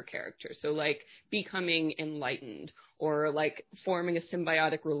for your character. So becoming enlightened, or forming a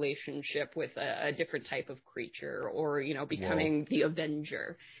symbiotic relationship with a different type of creature, or becoming the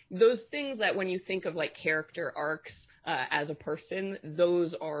Avenger. Those things that when you think of character arcs as a person,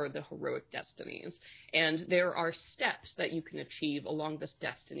 those are the heroic destinies. And there are steps that you can achieve along this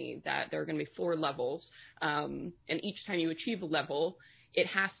destiny, that there are going to be 4 levels. And each time you achieve a level, it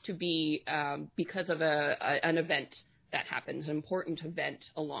has to be because of an event that happens, an important event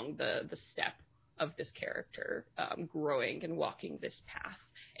along the step of this character growing and walking this path.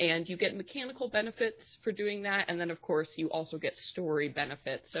 And you get mechanical benefits for doing that, and then, of course, you also get story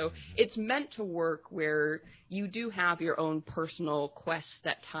benefits. So it's meant to work where you do have your own personal quests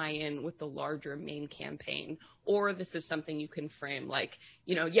that tie in with the larger main campaign, or this is something you can frame like,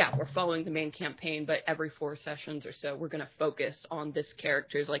 we're following the main campaign, but every 4 sessions or so, we're going to focus on this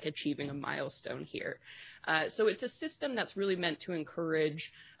character's, like, achieving a milestone here. So it's a system that's really meant to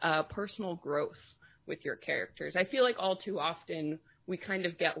encourage personal growth with your characters. I feel like all too often we kind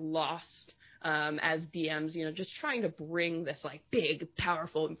of get lost as DMs, just trying to bring this like big,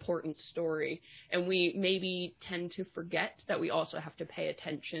 powerful, important story. And we maybe tend to forget that we also have to pay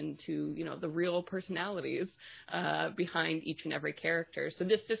attention to, the real personalities behind each and every character. So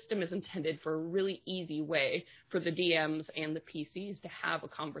this system is intended for a really easy way for the DMs and the PCs to have a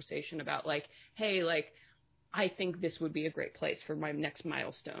conversation about like, hey, like, I think this would be a great place for my next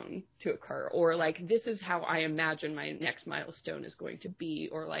milestone to occur. Or like, this is how I imagine my next milestone is going to be.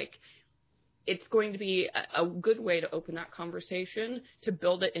 Or like, it's going to be a good way to open that conversation, to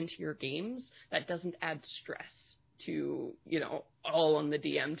build it into your games that doesn't add stress to, all on the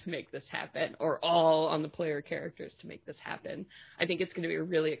DM to make this happen, or all on the player characters to make this happen. I think it's going to be a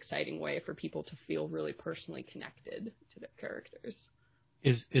really exciting way for people to feel really personally connected to their characters.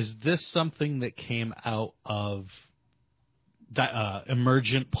 Is this something that came out of that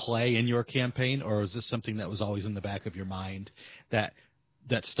emergent play in your campaign, or is this something that was always in the back of your mind that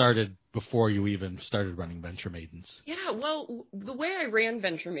started before you even started running Venture Maidens? Yeah, well, the way I ran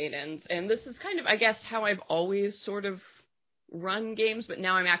Venture Maidens, and this is kind of, I guess, how I've always sort of run games, but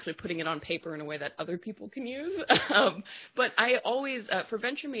now I'm actually putting it on paper in a way that other people can use. But I always, for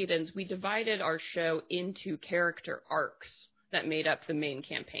Venture Maidens, we divided our show into character arcs that made up the main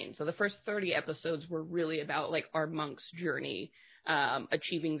campaign. So the first 30 episodes were really about like our monk's journey,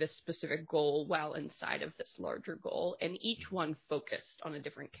 achieving this specific goal while inside of this larger goal, and each one focused on a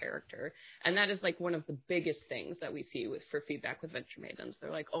different character. And that is like one of the biggest things that we see for feedback with Venture Maidens.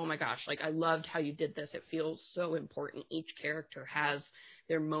 They're like, oh my gosh, like I loved how you did this. It feels so important. Each character has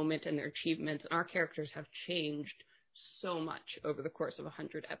their moment and their achievements, and our characters have changed so much over the course of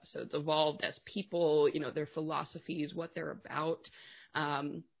 100 episodes, evolved as people, their philosophies, what they're about.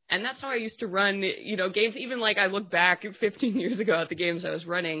 And that's how I used to run, games. Even like I look back 15 years ago at the games I was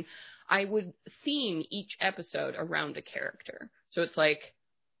running, I would theme each episode around a character. So it's like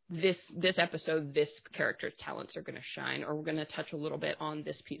this episode, this character's talents are going to shine, or we're going to touch a little bit on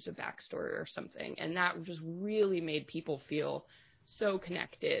this piece of backstory or something. And that just really made people feel so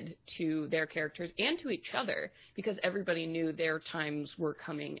connected to their characters and to each other, because everybody knew their times were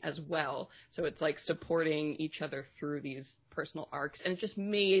coming as well. So it's like supporting each other through these personal arcs, and it just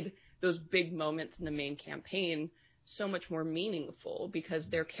made those big moments in the main campaign so much more meaningful, because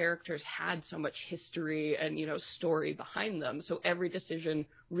their characters had so much history and, story behind them. So every decision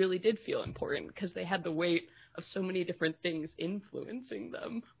really did feel important, because they had the weight of so many different things influencing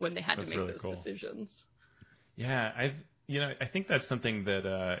them when they had to make really those cool decisions. Yeah, I think that's something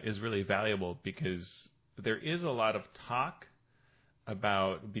that is really valuable, because there is a lot of talk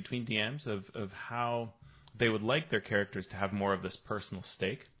about between DMs of how they would like their characters to have more of this personal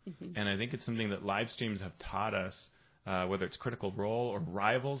stake. Mm-hmm. And I think it's something that live streams have taught us, whether it's Critical Role or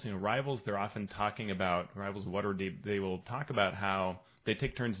Rivals. Rivals, they're often talking about, Rivals of Waterdeep, they will talk about how they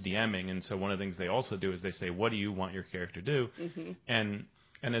take turns DMing. And so one of the things they also do is they say, what do you want your character to do? Mm-hmm.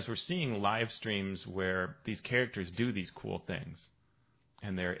 And as we're seeing live streams where these characters do these cool things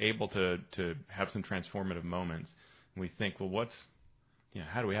and they're able to have some transformative moments, and we think, well,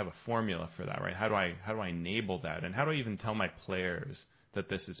 how do we have a formula for that, right? How do I enable that? And how do I even tell my players that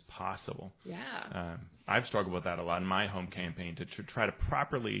this is possible? Yeah. I've struggled with that a lot in my home campaign, to try to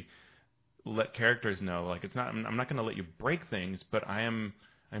properly let characters know, like, I'm not going to let you break things, but I'm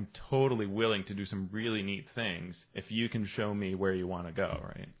totally willing to do some really neat things if you can show me where you want to go,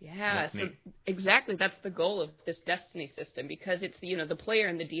 right? Yeah, so exactly. That's the goal of this Destiny system, because it's, the player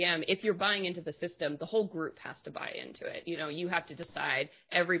and the DM, if you're buying into the system, the whole group has to buy into it. You have to decide,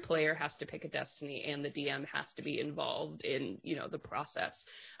 every player has to pick a Destiny, and the DM has to be involved in, the process.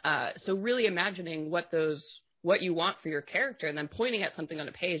 So really imagining what you want for your character, and then pointing at something on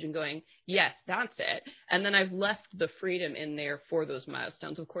a page and going, yes, that's it. And then I've left the freedom in there for those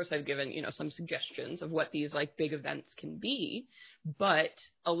milestones. Of course, I've given, some suggestions of what these like big events can be, but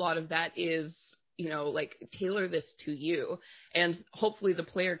a lot of that is like tailor this to you. And hopefully the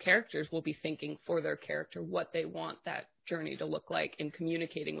player characters will be thinking for their character what they want that journey to look like and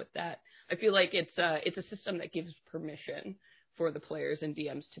communicating with that. I feel like it's a system that gives permission for the players and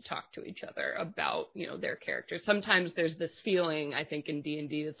DMs to talk to each other about, their characters. Sometimes there's this feeling, I think, in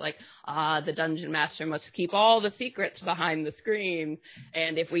D&D, it's like, the dungeon master must keep all the secrets behind the screen,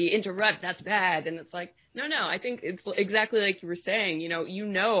 and if we interrupt, that's bad. And it's like, no, I think it's exactly like you were saying,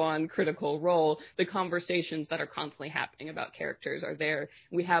 on Critical Role, the conversations that are constantly happening about characters are there.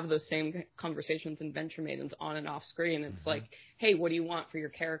 We have those same conversations in Venture Maidens on and off screen. It's like, hey, what do you want for your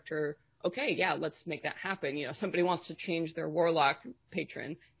character? Okay, yeah, let's make that happen. Somebody wants to change their warlock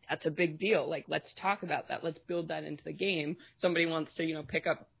patron. That's a big deal. Like, let's talk about that. Let's build that into the game. Somebody wants to, pick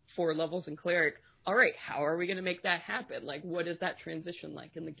up 4 levels in cleric. All right, how are we going to make that happen? Like, what is that transition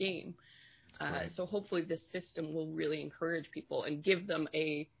like in the game? So hopefully this system will really encourage people and give them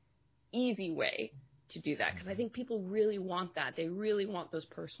a easy way to do that, because I think people really want that. They really want those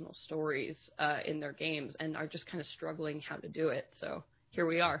personal stories in their games and are just kind of struggling how to do it. So here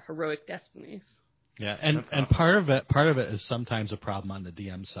we are, Heroic Destinies. Yeah, and part of it is sometimes a problem on the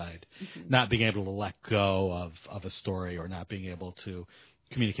DM side, not being able to let go of a story or not being able to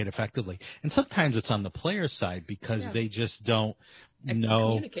communicate effectively. And sometimes it's on the player side because they just don't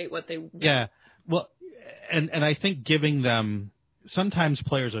know communicate what they want. Yeah. Well, and I think giving them, sometimes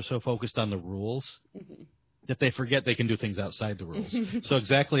players are so focused on the rules that they forget they can do things outside the rules. So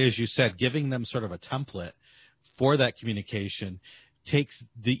exactly as you said, giving them sort of a template for that communication takes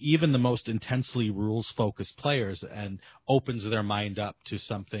even the most intensely rules-focused players and opens their mind up to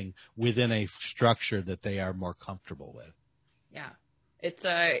something within a structure that they are more comfortable with. Yeah.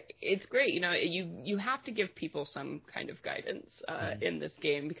 It's great. You have to give people some kind of guidance in this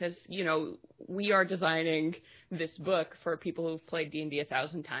game because, we are designing this book for people who've played D&D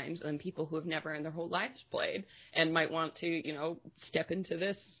 1,000 times and people who have never in their whole lives played and might want to, step into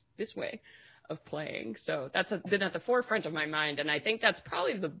this way of playing. So that's been at the forefront of my mind, and I think that's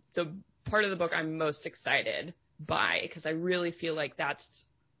probably the part of the book I'm most excited by, because I really feel like that's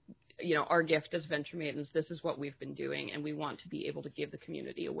our gift as Venture Maidens. This is what we've been doing, and we want to be able to give the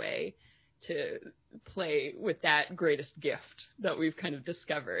community a way to play with that greatest gift that we've kind of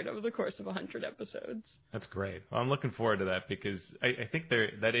discovered over the course of 100 episodes. That's great. Well, I'm looking forward to that because I think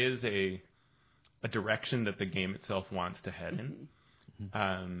that is a direction that the game itself wants to head in.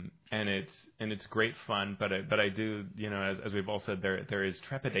 And it's great fun, but I do, as we've all said, there is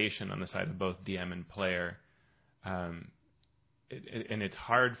trepidation on the side of both DM and player, and it's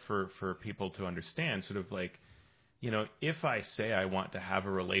hard for people to understand. Sort of like, if I say I want to have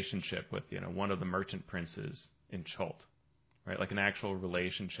a relationship with one of the merchant princes in Chult, right, like an actual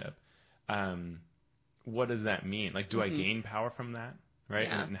relationship, what does that mean? Like, do I gain power from that, right?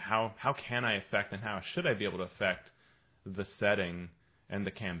 Yeah. And how can I affect and how should I be able to affect the setting and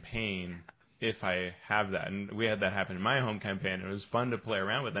the campaign if I have that? And we had that happen in my home campaign. And it was fun to play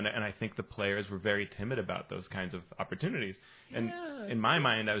around with, and I think the players were very timid about those kinds of opportunities. And in my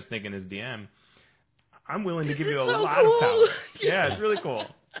mind, I was thinking as DM, I'm willing to give you a lot of power. Yeah, it's really cool.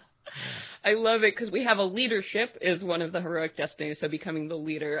 I love it because we have a leadership is one of the heroic destinies, so becoming the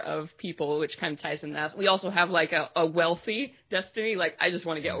leader of people, which kind of ties in that. We also have like a wealthy destiny, like I just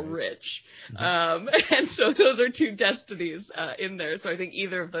want to get rich. And so those are 2 destinies in there. So I think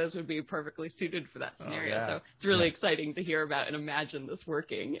either of those would be perfectly suited for that scenario. So it's really exciting to hear about and imagine this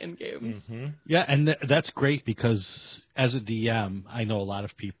working in games. Yeah, and that's great because as a DM, I know a lot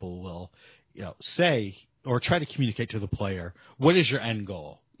of people will, say or try to communicate to the player, what is your end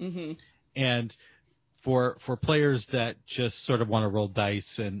goal? And for players that just sort of want to roll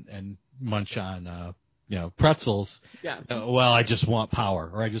dice and munch on pretzels, well, I just want power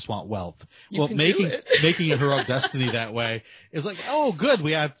or I just want wealth. Making a heroic destiny that way is like, oh, good,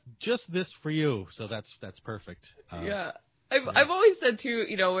 we have just this for you. So that's perfect. I've always said too,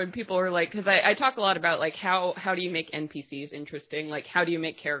 when people are like, because I talk a lot about like how do you make NPCs interesting, like how do you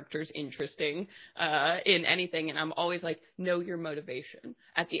make characters interesting in anything, and I'm always like, know your motivation.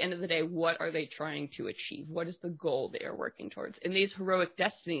 At the end of the day, what are they trying to achieve? What is the goal they are working towards? And these heroic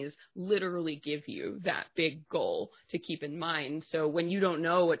destinies literally give you that big goal to keep in mind. So when you don't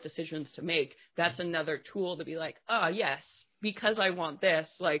know what decisions to make, that's another tool to be like, oh yes, because I want this,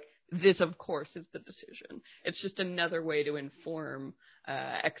 like, this, of course, is the decision. It's just another way to inform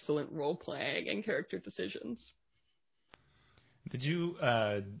excellent role-playing and character decisions.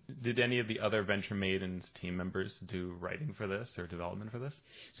 Did any of the other Venture Maidens team members do writing for this or development for this?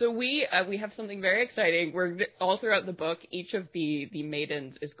 So we have something very exciting. We're all throughout the book, each of the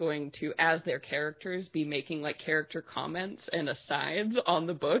maidens is going to, as their characters, be making like character comments and asides on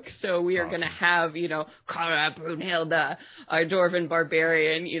the book. So we are going to have, Cara Brunhilde, our dwarven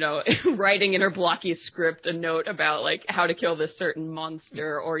barbarian, writing in her blocky script a note about like how to kill this certain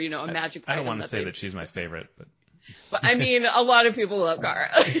monster or, a magic item. I don't want to say that she's my favorite, but I mean, a lot of people love Gara.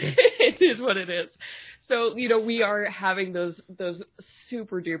 It is what it is. So, we are having those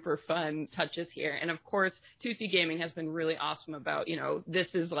super duper fun touches here. And of course, 2C Gaming has been really awesome about, this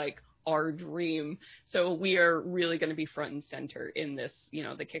is like our dream. So we are really going to be front and center in this,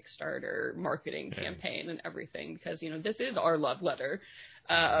 the Kickstarter marketing campaign and everything, because, this is our love letter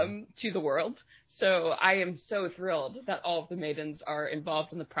to the world. So I am so thrilled that all of the maidens are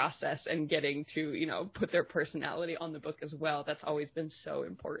involved in the process and getting to, put their personality on the book as well. That's always been so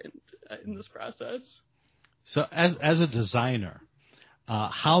important in this process. So as a designer,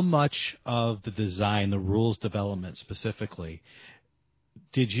 how much of the design, the rules development specifically,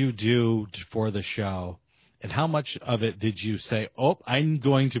 did you do for the show? And how much of it did you say, I'm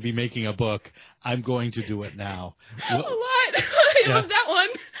going to be making a book, I'm going to do it now? A lot. I love that one.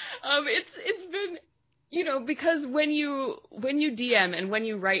 It's been, because when you DM and when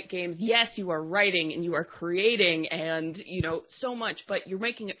you write games, yes, you are writing and you are creating and, so much, but you're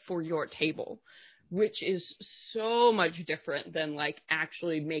making it for your table, which is so much different than like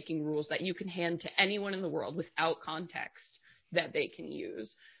actually making rules that you can hand to anyone in the world without context that they can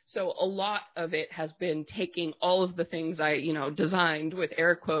use. So a lot of it has been taking all of the things I, designed with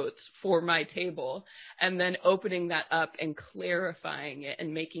air quotes for my table and then opening that up and clarifying it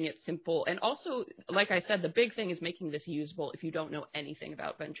and making it simple. And also, like I said, the big thing is making this usable if you don't know anything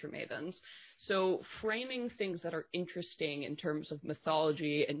about Venture Maidens. So framing things that are interesting in terms of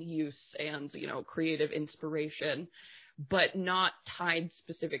mythology and use and, creative inspiration, but not tied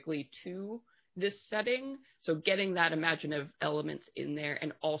specifically to this setting. So getting that imaginative elements in there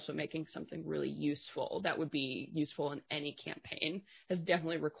and also making something really useful that would be useful in any campaign has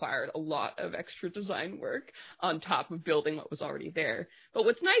definitely required a lot of extra design work on top of building what was already there. But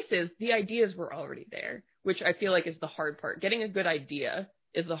what's nice is the ideas were already there, which I feel like is the hard part. Getting a good idea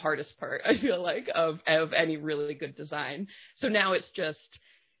is the hardest part, I feel like, of any really good design. So now it's just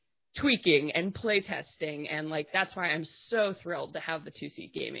tweaking and playtesting, and like that's why I'm so thrilled to have the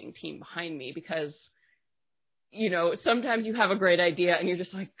 2C Gaming team behind me, because sometimes you have a great idea and you're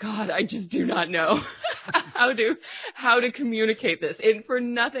just like, God, I just do not know how to communicate this. And for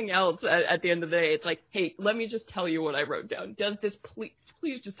nothing else, at the end of the day, it's like, hey, let me just tell you what I wrote down. Does this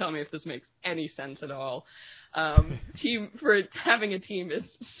please just tell me if this makes any sense at all. Having a team is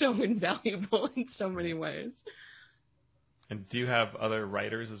so invaluable in so many ways. And do you have other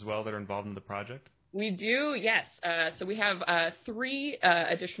writers as well that are involved in the project? We do, yes. So we have three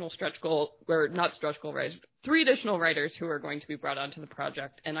additional three additional writers who are going to be brought onto the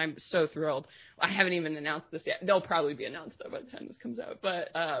project, and I'm so thrilled. I haven't even announced this yet. They'll probably be announced, though, by the time this comes out. But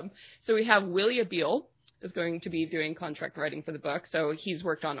so we have Willia Beal is going to be doing contract writing for the book. So he's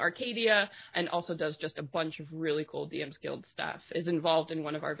worked on Arcadia and also does just a bunch of really cool DMs Guild stuff, is involved in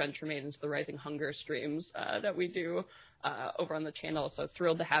one of our Venture Maidens, the Rising Hunger streams that we do over on the channel. So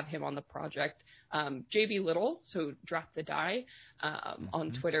thrilled to have him on the project. JB Little, so Drop the Die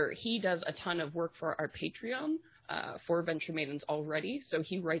on Twitter, he does a ton of work for our Patreon for Venture Maidens already. So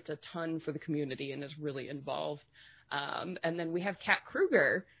he writes a ton for the community and is really involved. And then we have Kat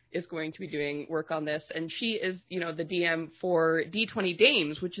Kruger is going to be doing work on this, and she is, the DM for D20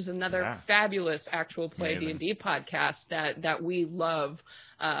 Dames, which is another fabulous actual play D&D podcast that we love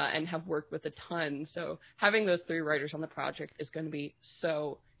and have worked with a ton. So having those three writers on the project is going to be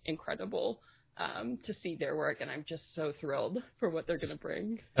so incredible to see their work, and I'm just so thrilled for what they're going to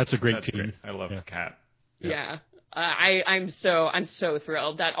bring. That's a great team. Great. I love Kat. Yeah. I'm so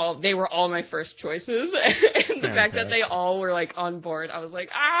thrilled that they were all my first choices, and the fact that they all were like on board, I was like,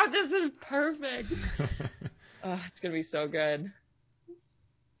 this is perfect. It's gonna be so good.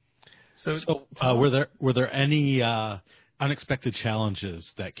 So were there any unexpected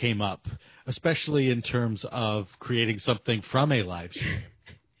challenges that came up, especially in terms of creating something from a live stream?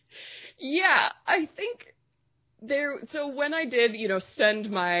 Yeah, I think so when I did, send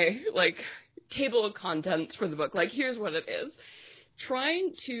my table of contents for the book, here's what it is.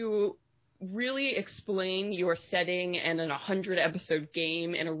 Trying to really explain your setting and an 100-episode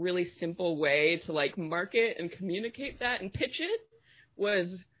game in a really simple way to market and communicate that and pitch it was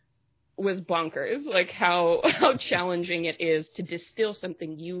was bonkers. Like how challenging it is to distill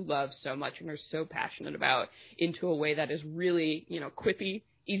something you love so much and are so passionate about into a way that is really, quippy,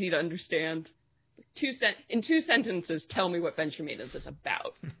 easy to understand. In 2 sentences, tell me what Venture Maidens is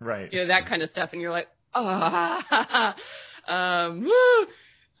about. Right. That kind of stuff, and you're like,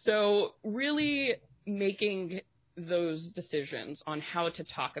 so really making those decisions on how to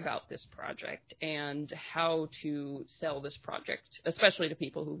talk about this project and how to sell this project, especially to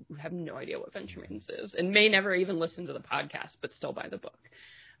people who have no idea what Venture Maidens is and may never even listen to the podcast, but still buy the book.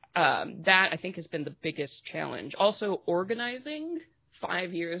 That, I think, has been the biggest challenge. Also, organizing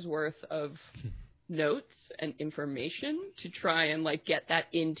 5 years worth of notes and information to try and get that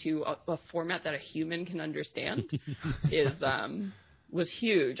into a format that a human can understand was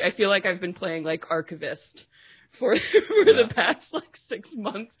huge. I feel like I've been playing archivist for the past 6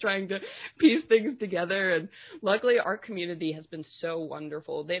 months, trying to piece things together. And luckily our community has been so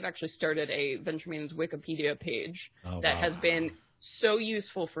wonderful. They've actually started a Venture Maidens Wikipedia page that has been so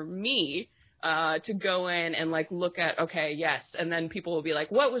useful for me to go in and look at, okay, yes. And then people will be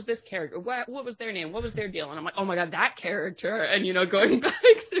like, what was this character? What was their name? What was their deal? And I'm like, oh my God, that character. And, going back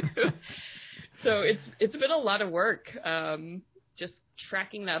through. So it's been a lot of work. Just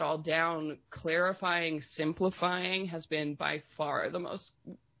tracking that all down, clarifying, simplifying has been by far the most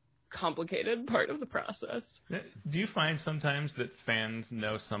complicated part of the process. Do you find sometimes that fans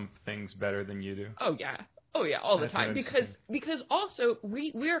know some things better than you do? Oh yeah, all the time. Because also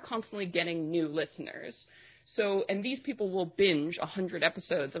we are constantly getting new listeners. So, and these people will binge 100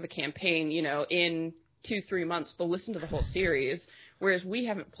 episodes of a campaign, in 2-3 months. They'll listen to the whole series. Whereas we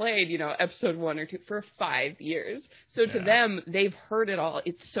haven't played, episode 1 or 2 for 5 years. So to them, they've heard it all.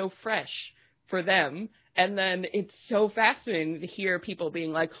 It's so fresh for them. And then it's so fascinating to hear people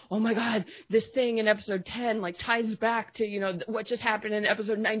being like, oh my God, this thing in episode 10, ties back to, what just happened in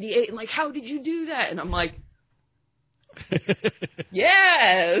episode 98. And how did you do that? And I'm like,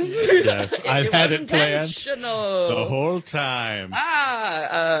 yes. Yes, I've had it planned the whole time.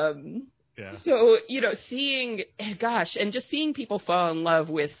 Yeah. So, seeing people fall in love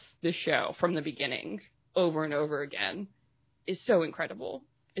with the show from the beginning over and over again is so incredible.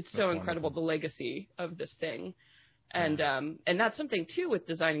 It's so incredible, the legacy of this thing. And that's something too with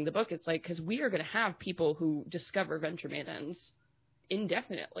designing the book. It's because we are going to have people who discover Venture Maidens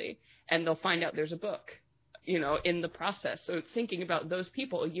indefinitely, and they'll find out there's a book, in the process. So it's thinking about those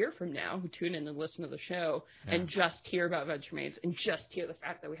people a year from now who tune in and listen to the show and just hear about Venture Maidens and just hear the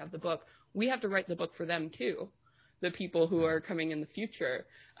fact that we have the book. We have to write the book for them too, the people who are coming in the future.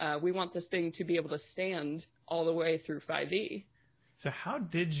 We want this thing to be able to stand all the way through 5e. So how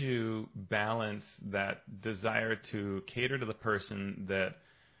did you balance that desire to cater to the person that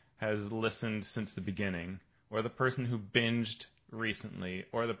has listened since the beginning, or the person who binged recently,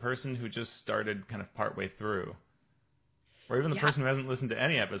 or the person who just started kind of partway through, or even the person who hasn't listened to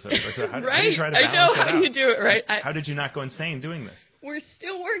any episode? So how right. do you try to balance I know that how out? you do it, right? How did you not go insane doing this? We're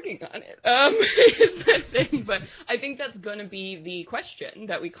still working on it. It's that thing, but I think that's going to be the question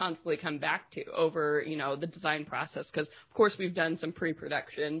that we constantly come back to over, the design process. Because of course we've done some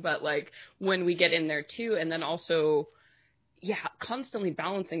pre-production, but when we get in there too, and then also, constantly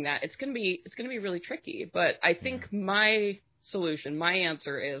balancing that, it's going to be really tricky. But I think my solution, my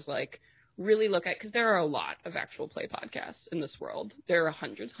answer is really look at, because there are a lot of actual play podcasts in this world. There are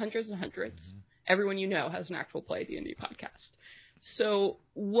hundreds and hundreds. Mm-hmm. Everyone has an actual play D&D podcast. So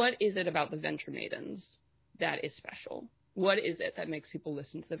what is it about the Venture Maidens that is special? What is it that makes people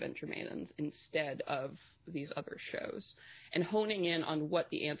listen to the Venture Maidens instead of these other shows? And honing in on what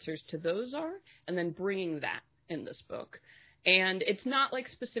the answers to those are, and then bringing that in this book. And it's not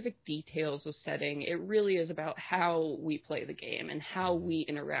specific details of setting. It really is about how we play the game and how we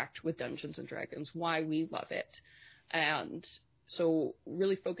interact with Dungeons and Dragons, why we love it. And so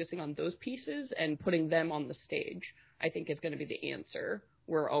really focusing on those pieces and putting them on the stage, I think, is going to be the answer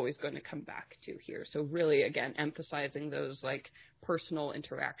we're always going to come back to here. So really, again, emphasizing those personal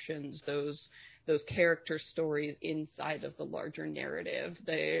interactions, those character stories inside of the larger narrative,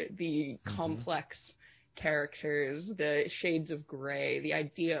 the complex characters, the shades of gray, the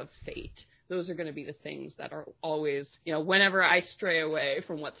idea of fate. Those are going to be the things that are always, whenever I stray away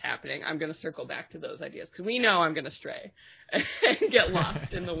from what's happening, I'm going to circle back to those ideas, because we know I'm going to stray and get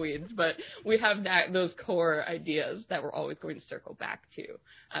lost in the weeds. But we have those core ideas that we're always going to circle back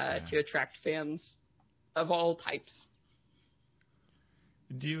to attract fans of all types.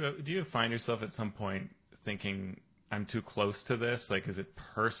 Do you find yourself at some point thinking, I'm too close to this? Is it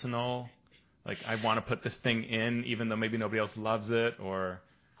personal? I want to put this thing in even though maybe nobody else loves it? Or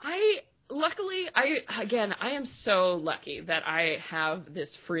luckily, I am so lucky that I have this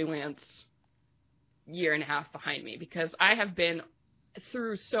freelance year and a half behind me, because I have been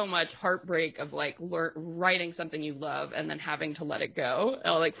through so much heartbreak of like writing something you love and then having to let it go,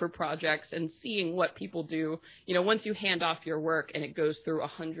 like for projects, and seeing what people do. You know, once you hand off your work and it goes through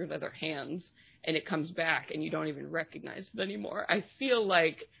 100 other hands and it comes back and you don't even recognize it anymore. I feel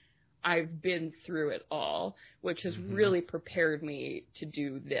like I've been through it all, which has really prepared me to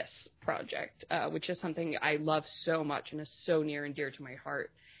do this project, which is something I love so much and is so near and dear to my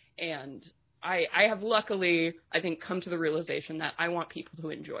heart. And I have luckily, I think, come to the realization that I want people to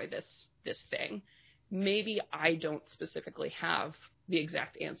enjoy this thing. Maybe I don't specifically have the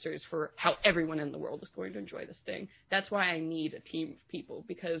exact answers for how everyone in the world is going to enjoy this thing. That's why I need a team of people,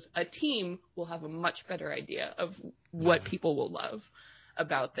 because a team will have a much better idea of what people will love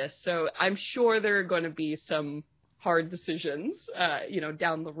about this. So I'm sure there are going to be some hard decisions,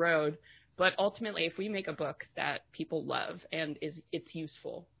 down the road. But ultimately, if we make a book that people love and it's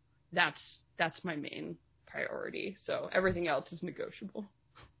useful, that's my main priority. So everything else is negotiable.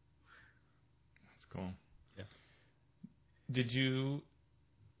 That's cool. Yeah. Did you,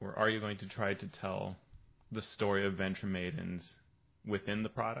 or are you going to try to tell the story of Venture Maidens within the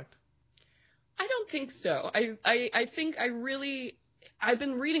product? I don't think so. I think I've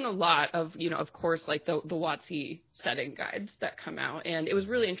been reading a lot of, of course, like the WotC setting guides that come out. And it was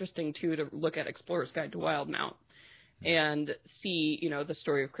really interesting, too, to look at Explorer's Guide to Wildemount and see, the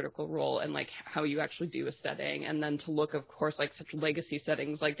story of Critical Role and, like, how you actually do a setting. And then to look, of course, like, such legacy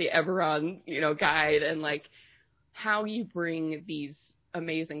settings like the Eberron, guide, and, like, how you bring these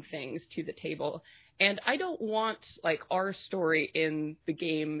amazing things to the table. And I don't want, like, our story in the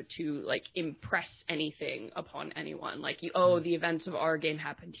game to, like, impress anything upon anyone. Like, the events of our game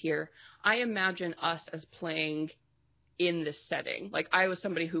happened here. I imagine us as playing in this setting. Like, I was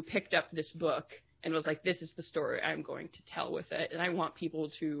somebody who picked up this book and was like, this is the story I'm going to tell with it. And I want people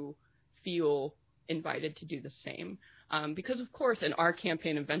to feel invited to do the same. Because, of course, in our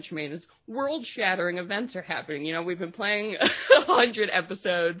campaign of Venture Maidens, world-shattering events are happening. We've been playing 100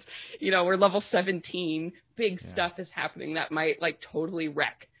 episodes. We're level 17. Big stuff is happening that might, like, totally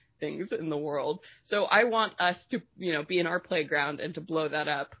wreck things in the world. So I want us to, be in our playground and to blow that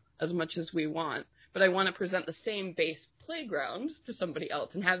up as much as we want. But I want to present the same base playground to somebody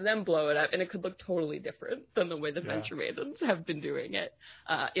else and have them blow it up, and it could look totally different than the way the Venture Maidens have been doing it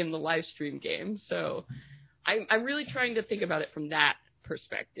in the live stream game. So I'm really trying to think about it from that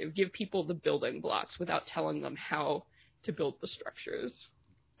perspective, give people the building blocks without telling them how to build the structures.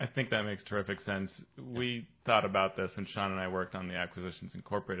 I think that makes terrific sense. We thought about this when Sean and I worked on the Acquisitions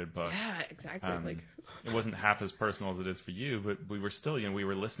Incorporated book. Yeah, exactly. It wasn't half as personal as it is for you, but we were still, we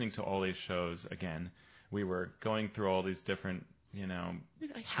were listening to all these shows again. We were going through all these different,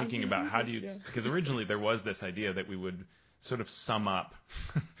 thinking about how do you, because originally there was this idea that we would sort of sum up,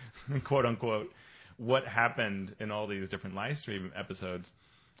 quote unquote, what happened in all these different live stream episodes.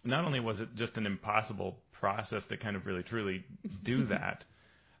 Not only was it just an impossible process to kind of really truly do that,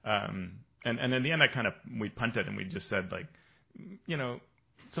 and in the end, we punted and we just said, like,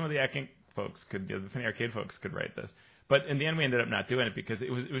 some of the Acking folks the Penny Arcade folks could write this. But in the end, we ended up not doing it because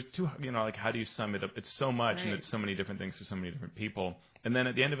it was too, like, how do you sum it up? It's so much, and it's so many different things for so many different people. And then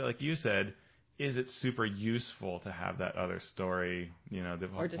at the end of it, like you said, is it super useful to have that other story? The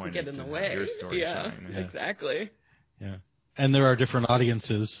whole point is to have your story shine. Exactly. Yeah, and there are different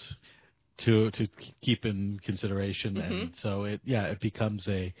audiences to keep in consideration, and so it becomes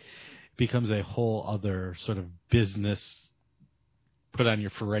a whole other sort of business. Put on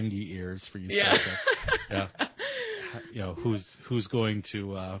your Ferengi ears for you. Yeah. Who's going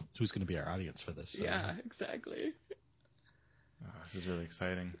to be our audience for this? So. Yeah, exactly. Oh, this is really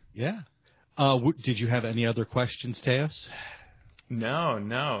exciting. Yeah. Did you have any other questions, Teos? No.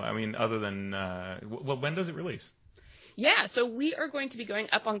 I mean, other than when does it release? Yeah, so we are going to be going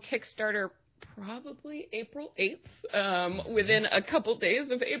up on Kickstarter probably April 8th, within a couple days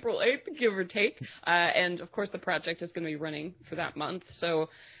of April 8th, give or take. And, of course, the project is going to be running for that month. So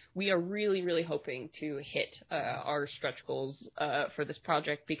we are really, really hoping to hit our stretch goals for this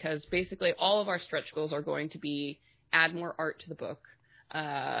project, because basically all of our stretch goals are going to be add more art to the book,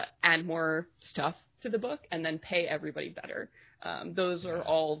 add more stuff to the book, and then pay everybody better. Those are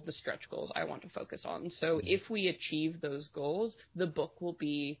all the stretch goals I want to focus on. So if we achieve those goals, the book will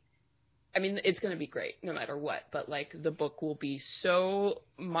be, it's going to be great no matter what, but, like, the book will be so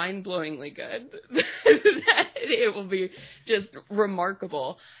mind-blowingly good that it will be just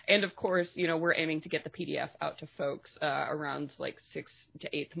remarkable. And, of course, we're aiming to get the PDF out to folks around, like, 6th to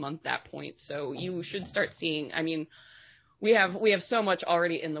 8th month, that point. So you should start seeing, we have so much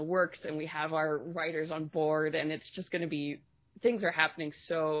already in the works, and we have our writers on board, and it's just going to be, things are happening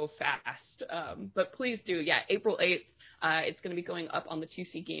so fast. But please do, April 8th. It's going to be going up on the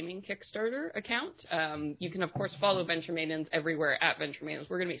 2C Gaming Kickstarter account. You can, of course, follow Venture Maidens everywhere at Venture Maidens.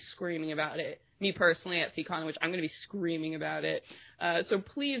 We're going to be screaming about it. Me personally at CCon, which I'm going to be screaming about it. So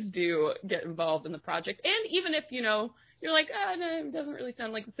please do get involved in the project. And even if, you're like, no, it doesn't really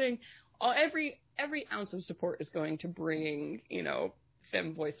sound like the thing, every ounce of support is going to bring,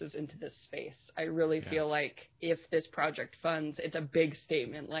 femme voices into this space. I really feel like if this project funds, it's a big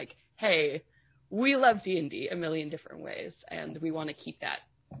statement like, hey, we love D&D a million different ways, and we want to keep that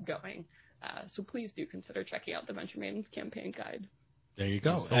going. So please do consider checking out the Venture Maidens campaign guide. There you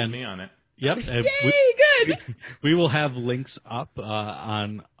go. Sold me on it. Yep. Yay, good! We will have links up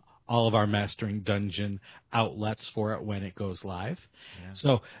on all of our Mastering Dungeon outlets for it when it goes live. Yeah.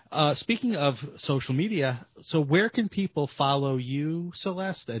 So speaking of social media, so where can people follow you,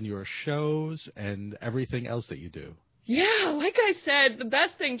 Celeste, and your shows and everything else that you do? Yeah, like I said, the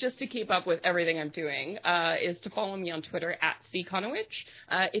best thing just to keep up with everything I'm doing is to follow me on Twitter at @cconowitch.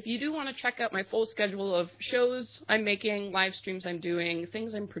 If you do want to check out my full schedule of shows I'm making, live streams I'm doing,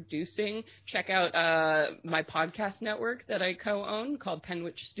 things I'm producing, check out my podcast network that I co-own called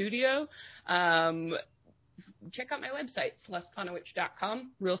Penwitch Studio. Check out my website,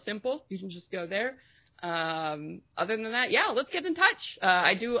 celesteconowitch.com. Real simple. You can just go there. Other than that, let's get in touch.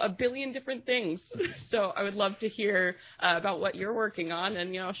 I do a billion different things, so I would love to hear about what you're working on,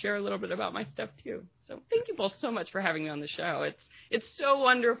 and share a little bit about my stuff too. So thank you both so much for having me on the show. It's so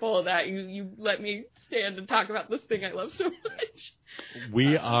wonderful that you let me stand and talk about this thing I love so much.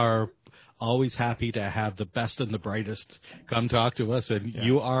 We are always happy to have the best and the brightest come talk to us, and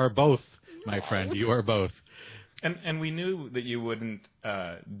you are both, my friend. You are both. And we knew that you wouldn't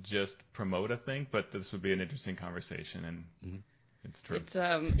just promote a thing, but this would be an interesting conversation, and it's true.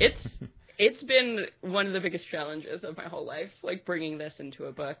 It's been one of the biggest challenges of my whole life, like bringing this into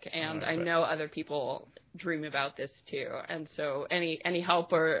a book, and I know other people dream about this too. And so any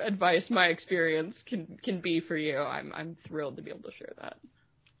help or advice my experience can be for you, I'm thrilled to be able to share that.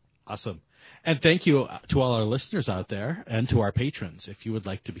 Awesome. And thank you to all our listeners out there and to our patrons. If you would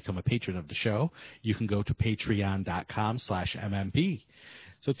like to become a patron of the show, you can go to patreon.com/MMP.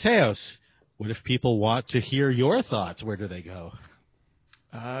 So, Teos, what if people want to hear your thoughts? Where do they go?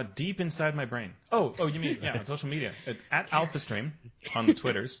 Deep inside my brain. Oh, you mean, on social media. It's at AlphaStream on the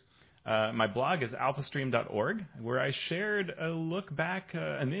Twitters. My blog is alphastream.org, where I shared a look back,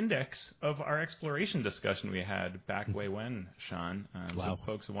 an index of our exploration discussion we had back way when, Sean. Wow. So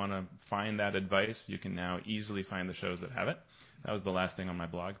folks who want to find that advice, you can now easily find the shows that have it. That was the last thing on my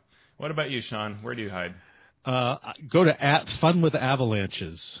blog. What about you, Sean? Where do you hide? Go to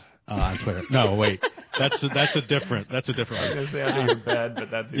 @FunWithAvalanches on Twitter. No, wait. That's a different one. I was going to say under your bed, but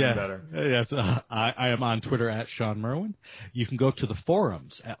that's even better. Yes, I am on Twitter at Sean Merwin. You can go to the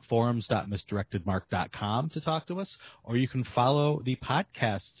forums at forums.misdirectedmark.com to talk to us, or you can follow the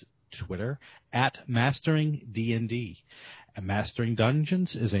podcast Twitter at Mastering D&D. And Mastering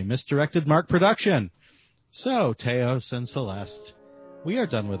Dungeons is a Misdirected Mark production. So, Teos and Celeste, we are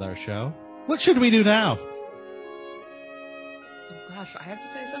done with our show. What should we do now? Oh gosh, I have to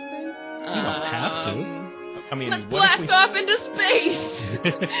say something? You don't have to. I mean, let's blast off into space!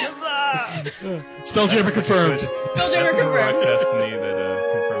 Spelljammer confirmed. Spelljammer confirmed. Destiny that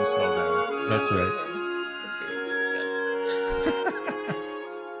confirms Spelljammer. That's right.